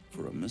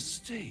 For a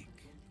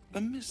mistake,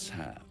 a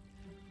mishap,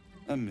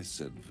 a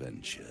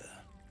misadventure.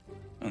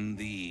 And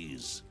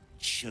these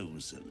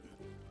chosen,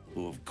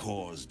 who have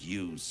caused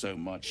you so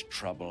much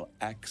trouble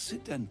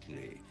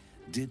accidentally,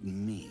 did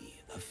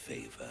me a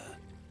favor.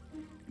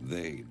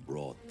 They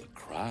brought the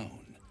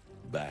crown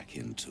back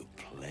into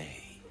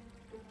play.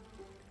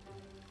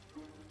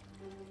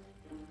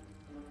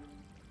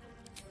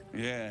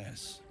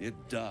 Yes, it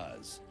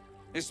does.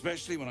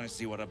 Especially when I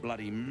see what a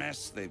bloody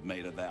mess they've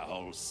made of their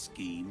whole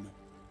scheme.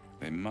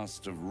 They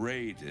must have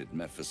raided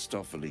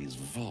Mephistopheles'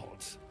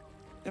 vault.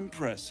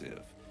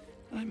 Impressive,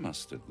 I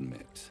must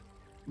admit.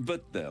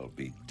 But they'll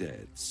be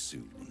dead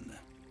soon.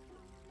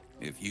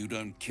 If you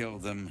don't kill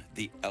them,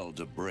 the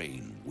Elder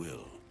Brain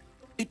will.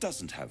 It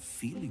doesn't have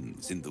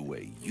feelings in the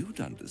way you'd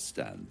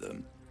understand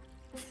them.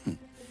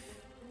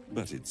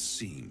 But it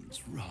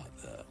seems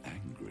rather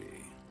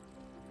angry.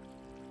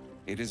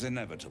 It is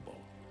inevitable.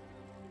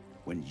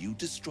 When you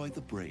destroy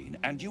the brain,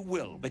 and you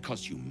will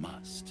because you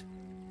must,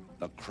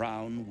 the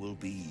crown will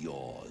be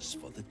yours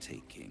for the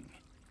taking.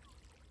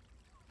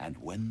 And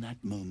when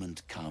that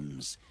moment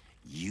comes,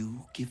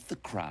 you give the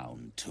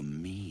crown to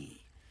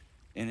me.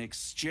 In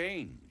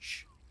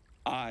exchange,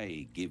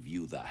 I give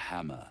you the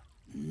hammer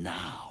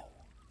now.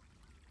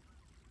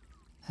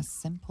 A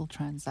simple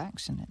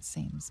transaction, it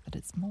seems, but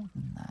it's more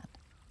than that.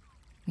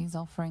 He's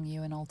offering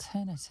you an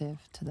alternative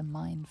to the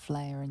mind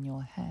flayer in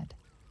your head.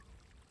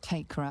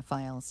 Take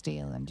Raphael's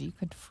deal and you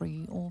could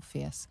free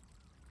Orpheus.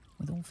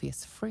 With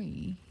Orpheus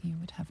free, you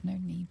would have no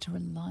need to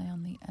rely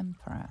on the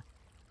Emperor.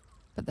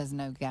 But there's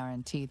no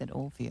guarantee that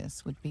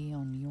Orpheus would be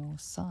on your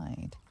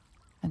side.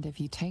 And if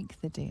you take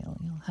the deal,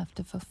 you'll have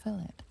to fulfill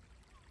it.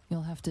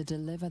 You'll have to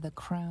deliver the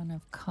crown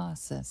of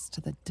Carsus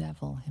to the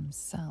devil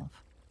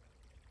himself.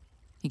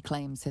 He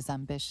claims his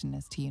ambition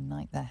is to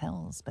unite the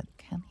Hells, but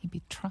can he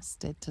be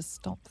trusted to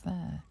stop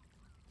there?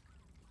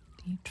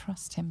 Do you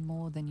trust him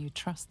more than you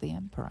trust the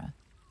Emperor?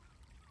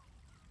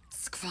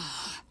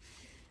 Skvar.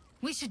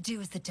 We should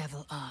do as the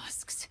devil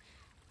asks.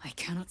 I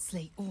cannot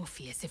slay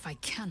Orpheus if I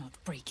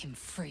cannot break him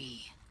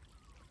free.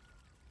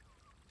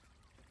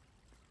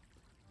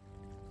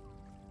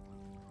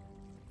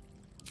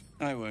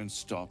 I won't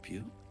stop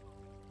you.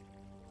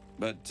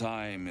 But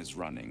time is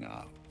running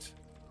out.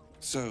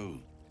 So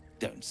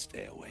don't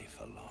stay away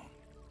for long.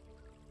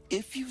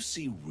 If you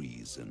see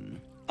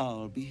reason,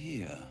 I'll be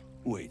here,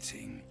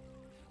 waiting.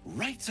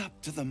 Right up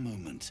to the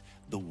moment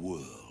the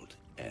world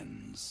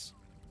ends.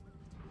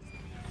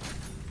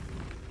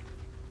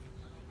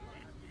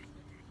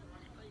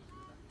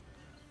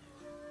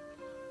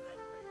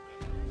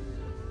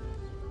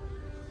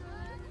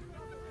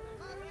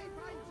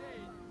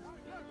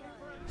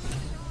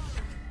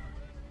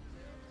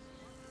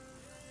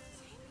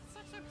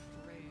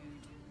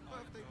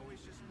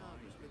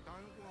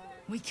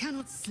 We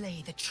cannot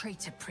slay the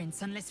traitor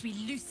prince unless we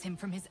loose him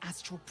from his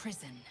astral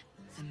prison.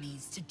 The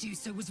means to do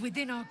so was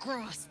within our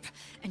grasp,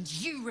 and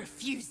you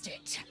refused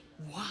it.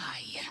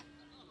 Why?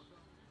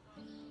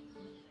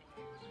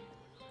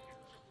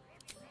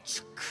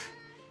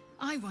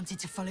 I wanted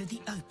to follow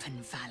the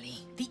open valley,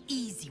 the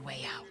easy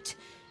way out.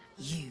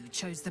 You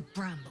chose the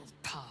brambled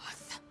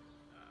path.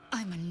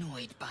 I'm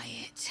annoyed by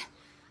it.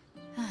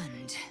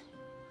 And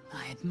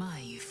I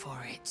admire you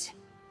for it.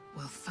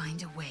 We'll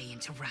find a way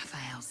into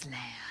Raphael's lair,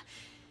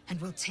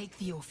 and we'll take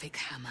the Orphic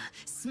hammer,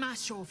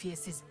 smash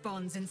Orpheus's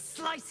bonds, and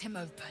slice him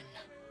open.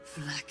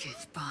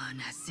 Vlakith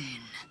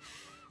Barnazin,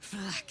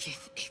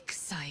 Vlakith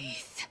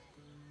Ixaith.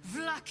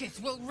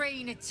 Vlakith will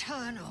reign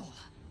eternal.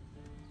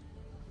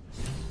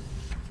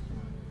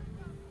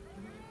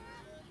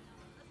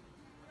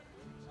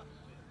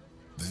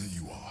 There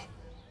you are.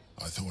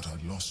 I thought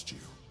I'd lost you.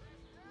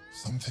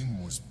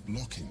 Something was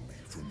blocking me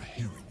from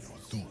hearing your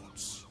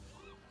thoughts.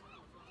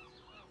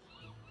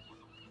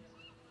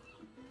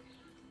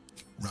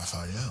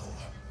 Raphael.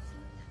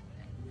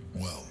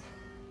 Well,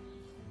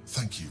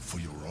 thank you for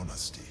your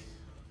honesty.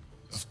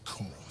 Of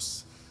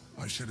course,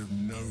 I should have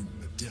known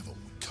the devil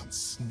would come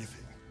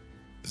sniffing.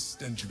 The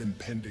stench of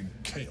impending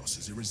chaos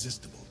is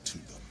irresistible to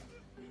them.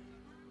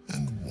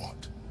 And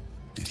what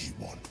did he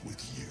want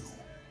with you?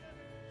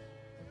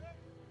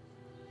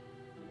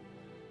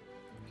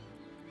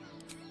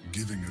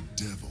 Giving a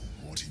devil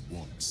what he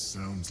wants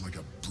sounds like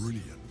a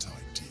brilliant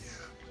idea.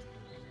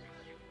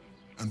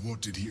 And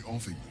what did he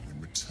offer you in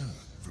return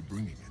for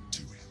bringing it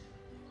to him?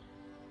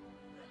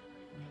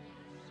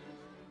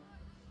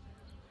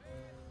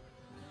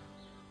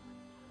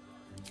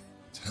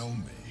 Tell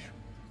me,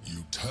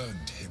 you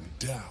turned him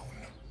down.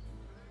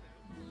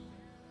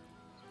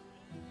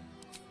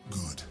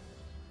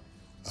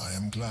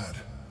 glad.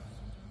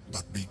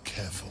 But be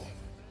careful.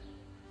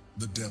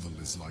 The devil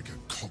is like a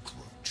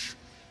cockroach.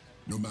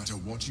 No matter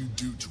what you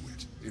do to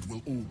it, it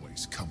will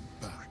always come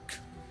back.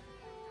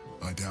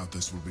 I doubt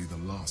this will be the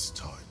last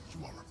time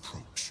you are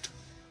approached.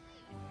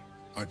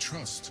 I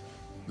trust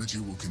that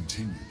you will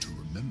continue to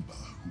remember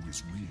who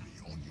is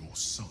really on your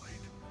side.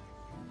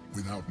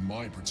 Without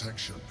my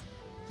protection,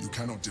 you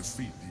cannot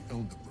defeat the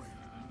Elder Brain.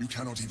 You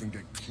cannot even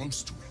get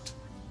close to it,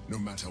 no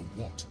matter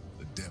what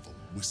the devil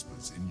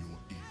whispers in your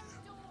ear.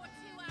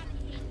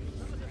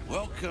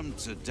 Welcome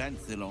to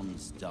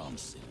Danthilon's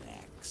dancing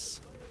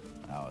axe.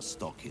 Our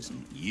stock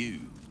isn't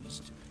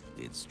used.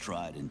 It's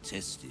tried and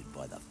tested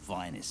by the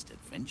finest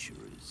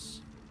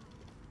adventurers.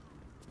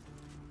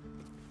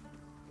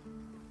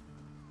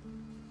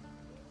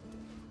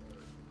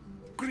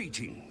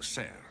 Greetings,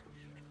 sir.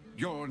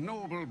 Your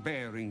noble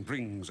bearing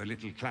brings a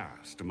little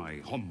class to my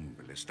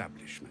humble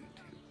establishment.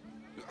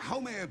 How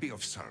may I be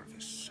of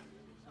service?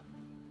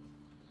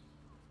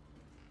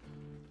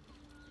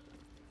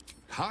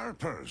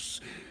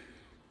 Harpers.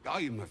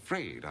 I'm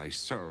afraid I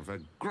serve a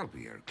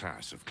grubbier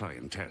class of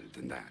clientele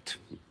than that.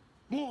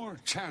 More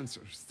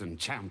chancers than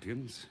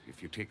champions,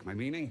 if you take my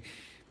meaning.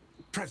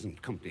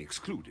 Present company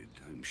excluded,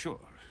 I'm sure.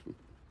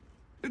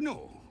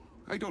 No,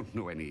 I don't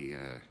know any,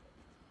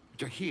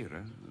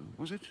 Jahira,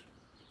 was it?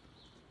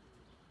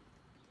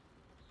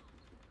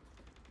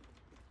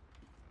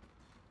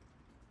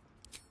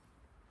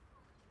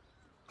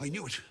 I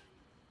knew it.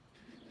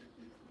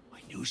 I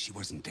knew she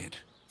wasn't dead.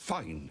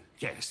 Fine,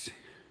 yes.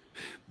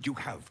 You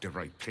have the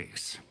right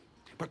place.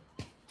 But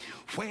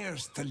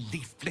where's the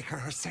leaf flicker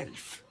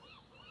herself?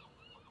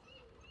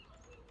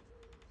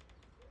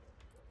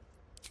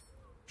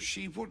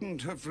 She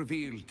wouldn't have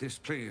revealed this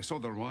place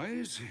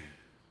otherwise,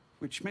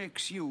 which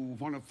makes you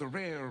one of the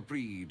rare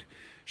breed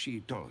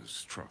she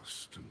does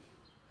trust.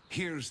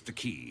 Here's the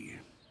key.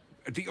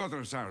 The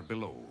others are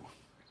below,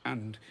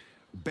 and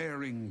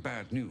bearing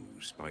bad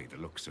news by the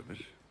looks of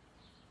it.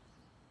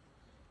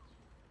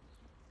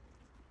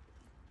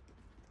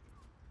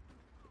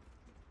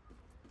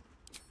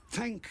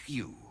 Thank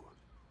you.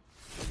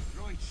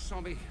 Right,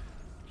 Sommy.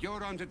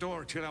 You're on the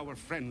door till our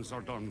friends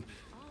are done.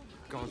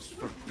 God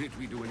forbid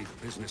we do any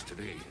business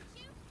today.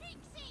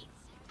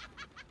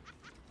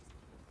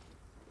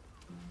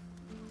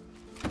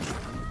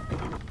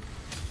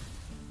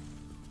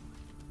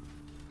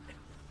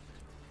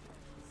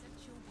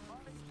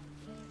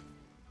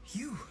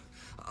 You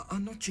are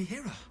not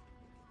Jahira.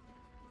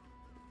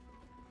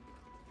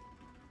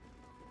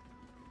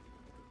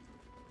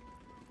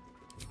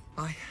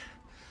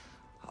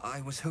 I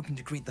was hoping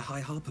to greet the High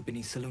Harper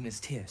beneath Salona's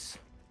tears.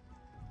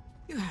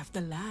 You have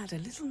the lad a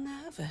little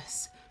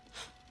nervous.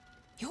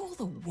 You're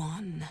the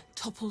one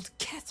toppled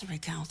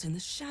Ketheric out in the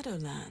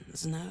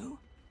Shadowlands, no?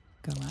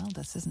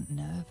 Goaldus isn't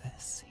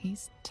nervous.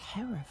 He's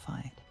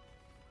terrified.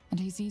 And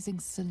he's using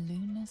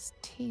Salona's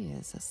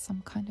tears as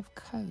some kind of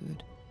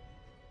code.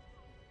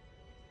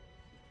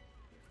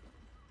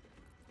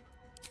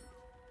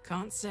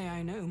 Can't say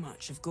I know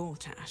much of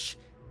Gortash,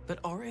 but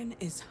Orin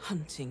is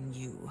hunting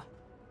you.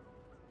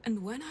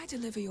 And when I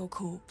deliver your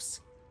corpse,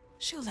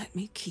 she'll let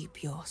me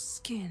keep your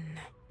skin.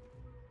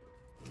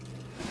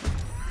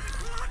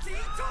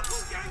 Bloody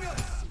doppelgangers!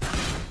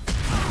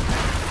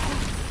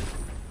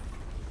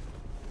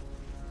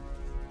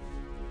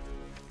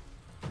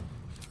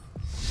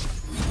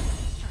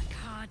 Strike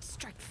hard,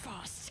 strike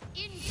fast.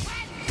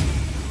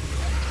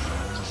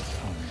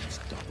 Tons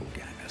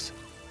doppelgangers.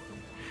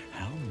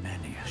 How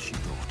many has she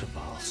brought to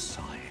Baal's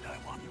side, I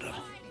wonder?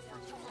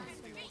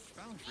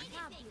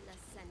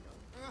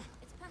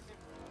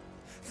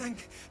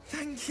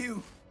 Thank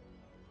you.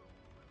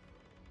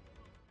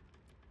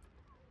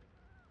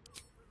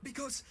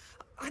 Because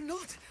I'm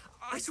not,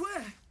 I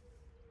swear.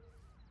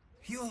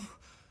 You're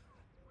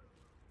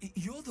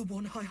the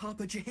one High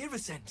Harper Jahira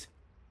sent.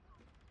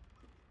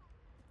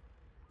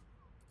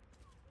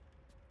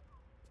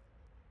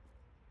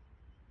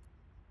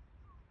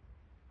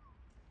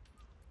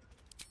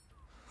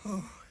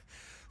 Oh,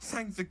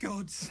 thank the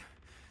gods.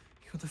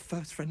 You're the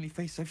first friendly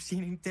face I've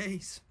seen in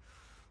days.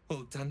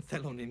 Old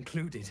Danthelon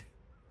included.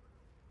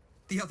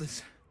 The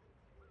others,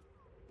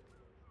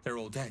 they're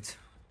all dead.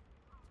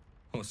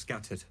 Or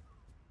scattered.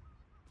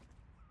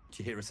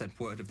 Jahira sent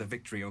word of the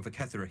victory over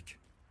Ketheric.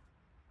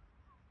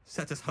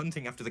 Set us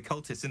hunting after the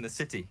cultists in the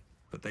city,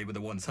 but they were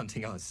the ones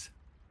hunting us.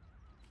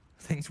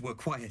 Things were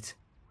quiet.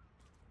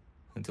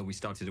 Until we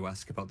started to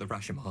ask about the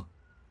Rashomar.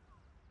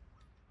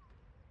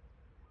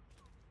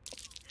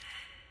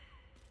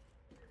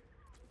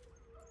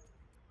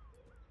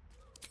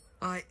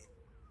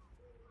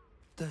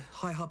 The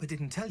High Harper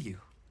didn't tell you.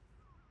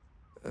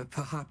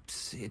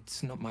 Perhaps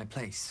it's not my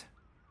place.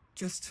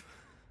 Just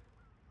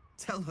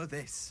tell her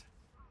this.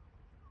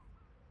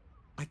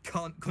 I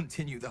can't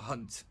continue the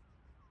hunt.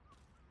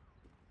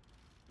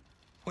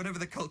 Whatever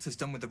the cult has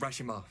done with the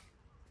Rashomar,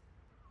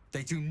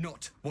 they do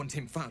not want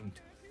him found.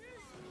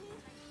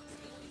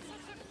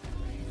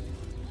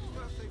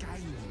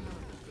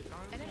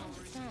 I don't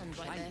understand.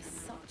 stunned by their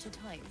such a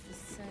type for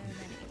so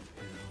many.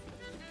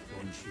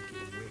 Once you can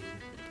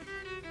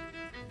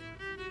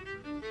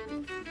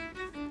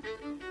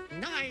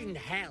win. 9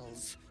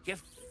 hells! You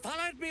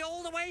followed me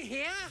all the way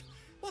here?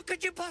 What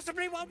could you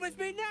possibly want with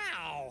me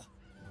now?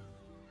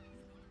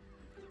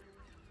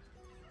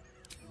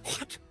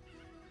 What?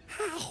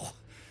 How?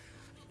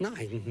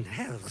 9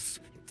 hells?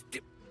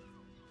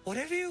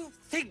 Whatever you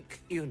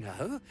think, you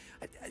know,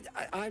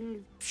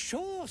 I'm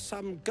sure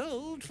some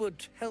gold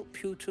would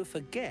help you to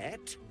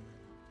forget.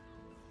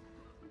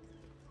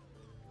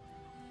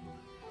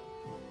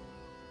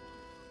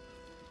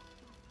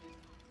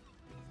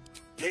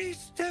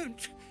 Please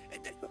don't.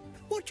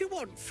 What do you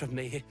want from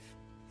me?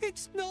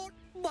 It's not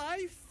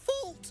my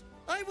fault.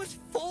 I was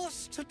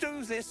forced to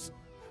do this.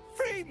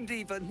 Framed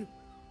even.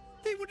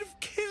 They would have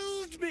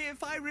killed me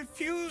if I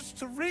refused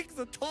to rig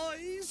the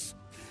toys.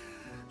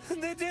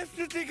 And they're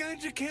definitely going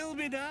to kill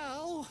me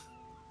now.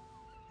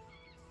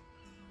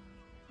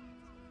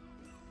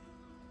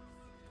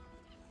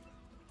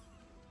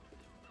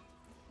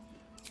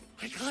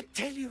 I can't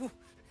tell you.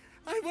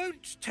 I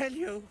won't tell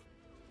you.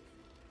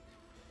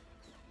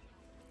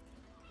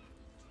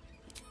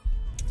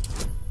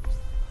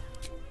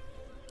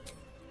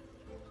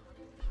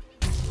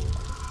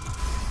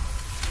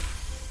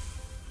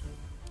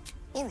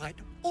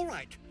 All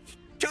right.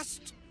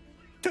 Just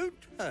don't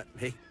hurt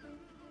me.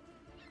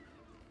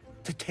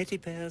 The teddy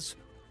bears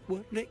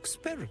were an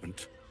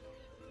experiment.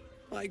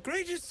 My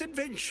greatest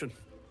invention.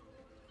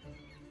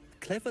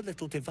 A clever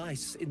little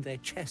device in their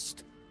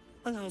chest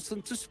allows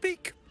them to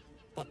speak.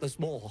 But there's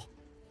more.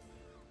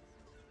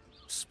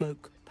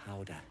 Smoke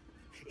powder.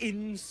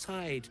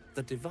 Inside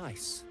the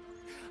device.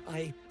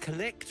 I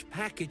collect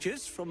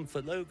packages from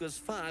Verloga's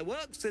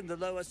fireworks in the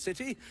lower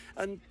city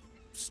and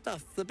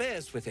stuff the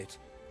bears with it.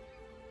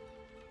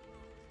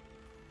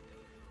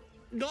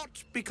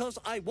 Not because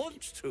I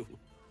want to.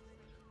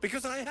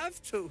 Because I have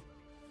to.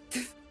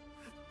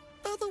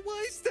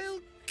 Otherwise,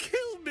 they'll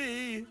kill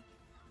me.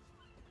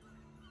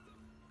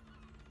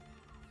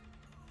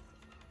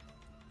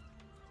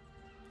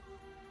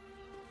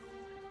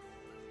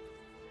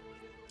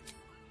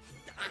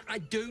 I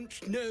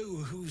don't know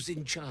who's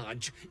in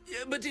charge,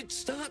 but it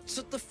starts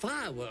at the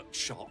fireworks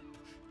shop.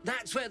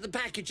 That's where the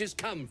packages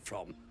come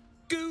from.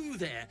 Go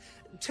there.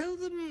 Tell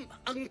them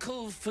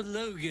Uncle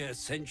Verloga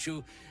sent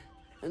you,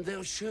 and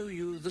they'll show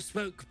you the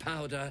smoke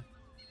powder.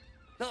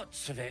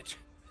 Lots of it.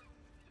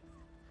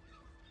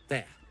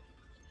 There.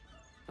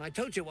 I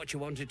told you what you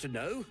wanted to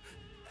know.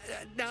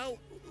 Now,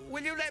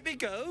 will you let me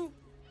go?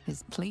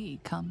 His plea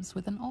comes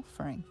with an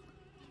offering.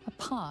 A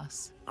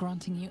pass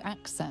granting you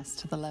access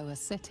to the lower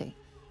city.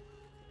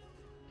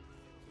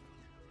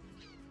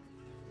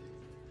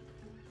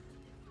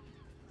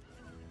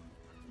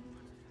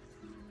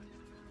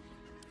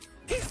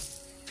 Here,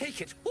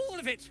 take it, all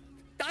of it.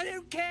 I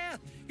don't care.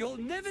 You'll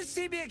never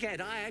see me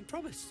again, I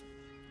promise.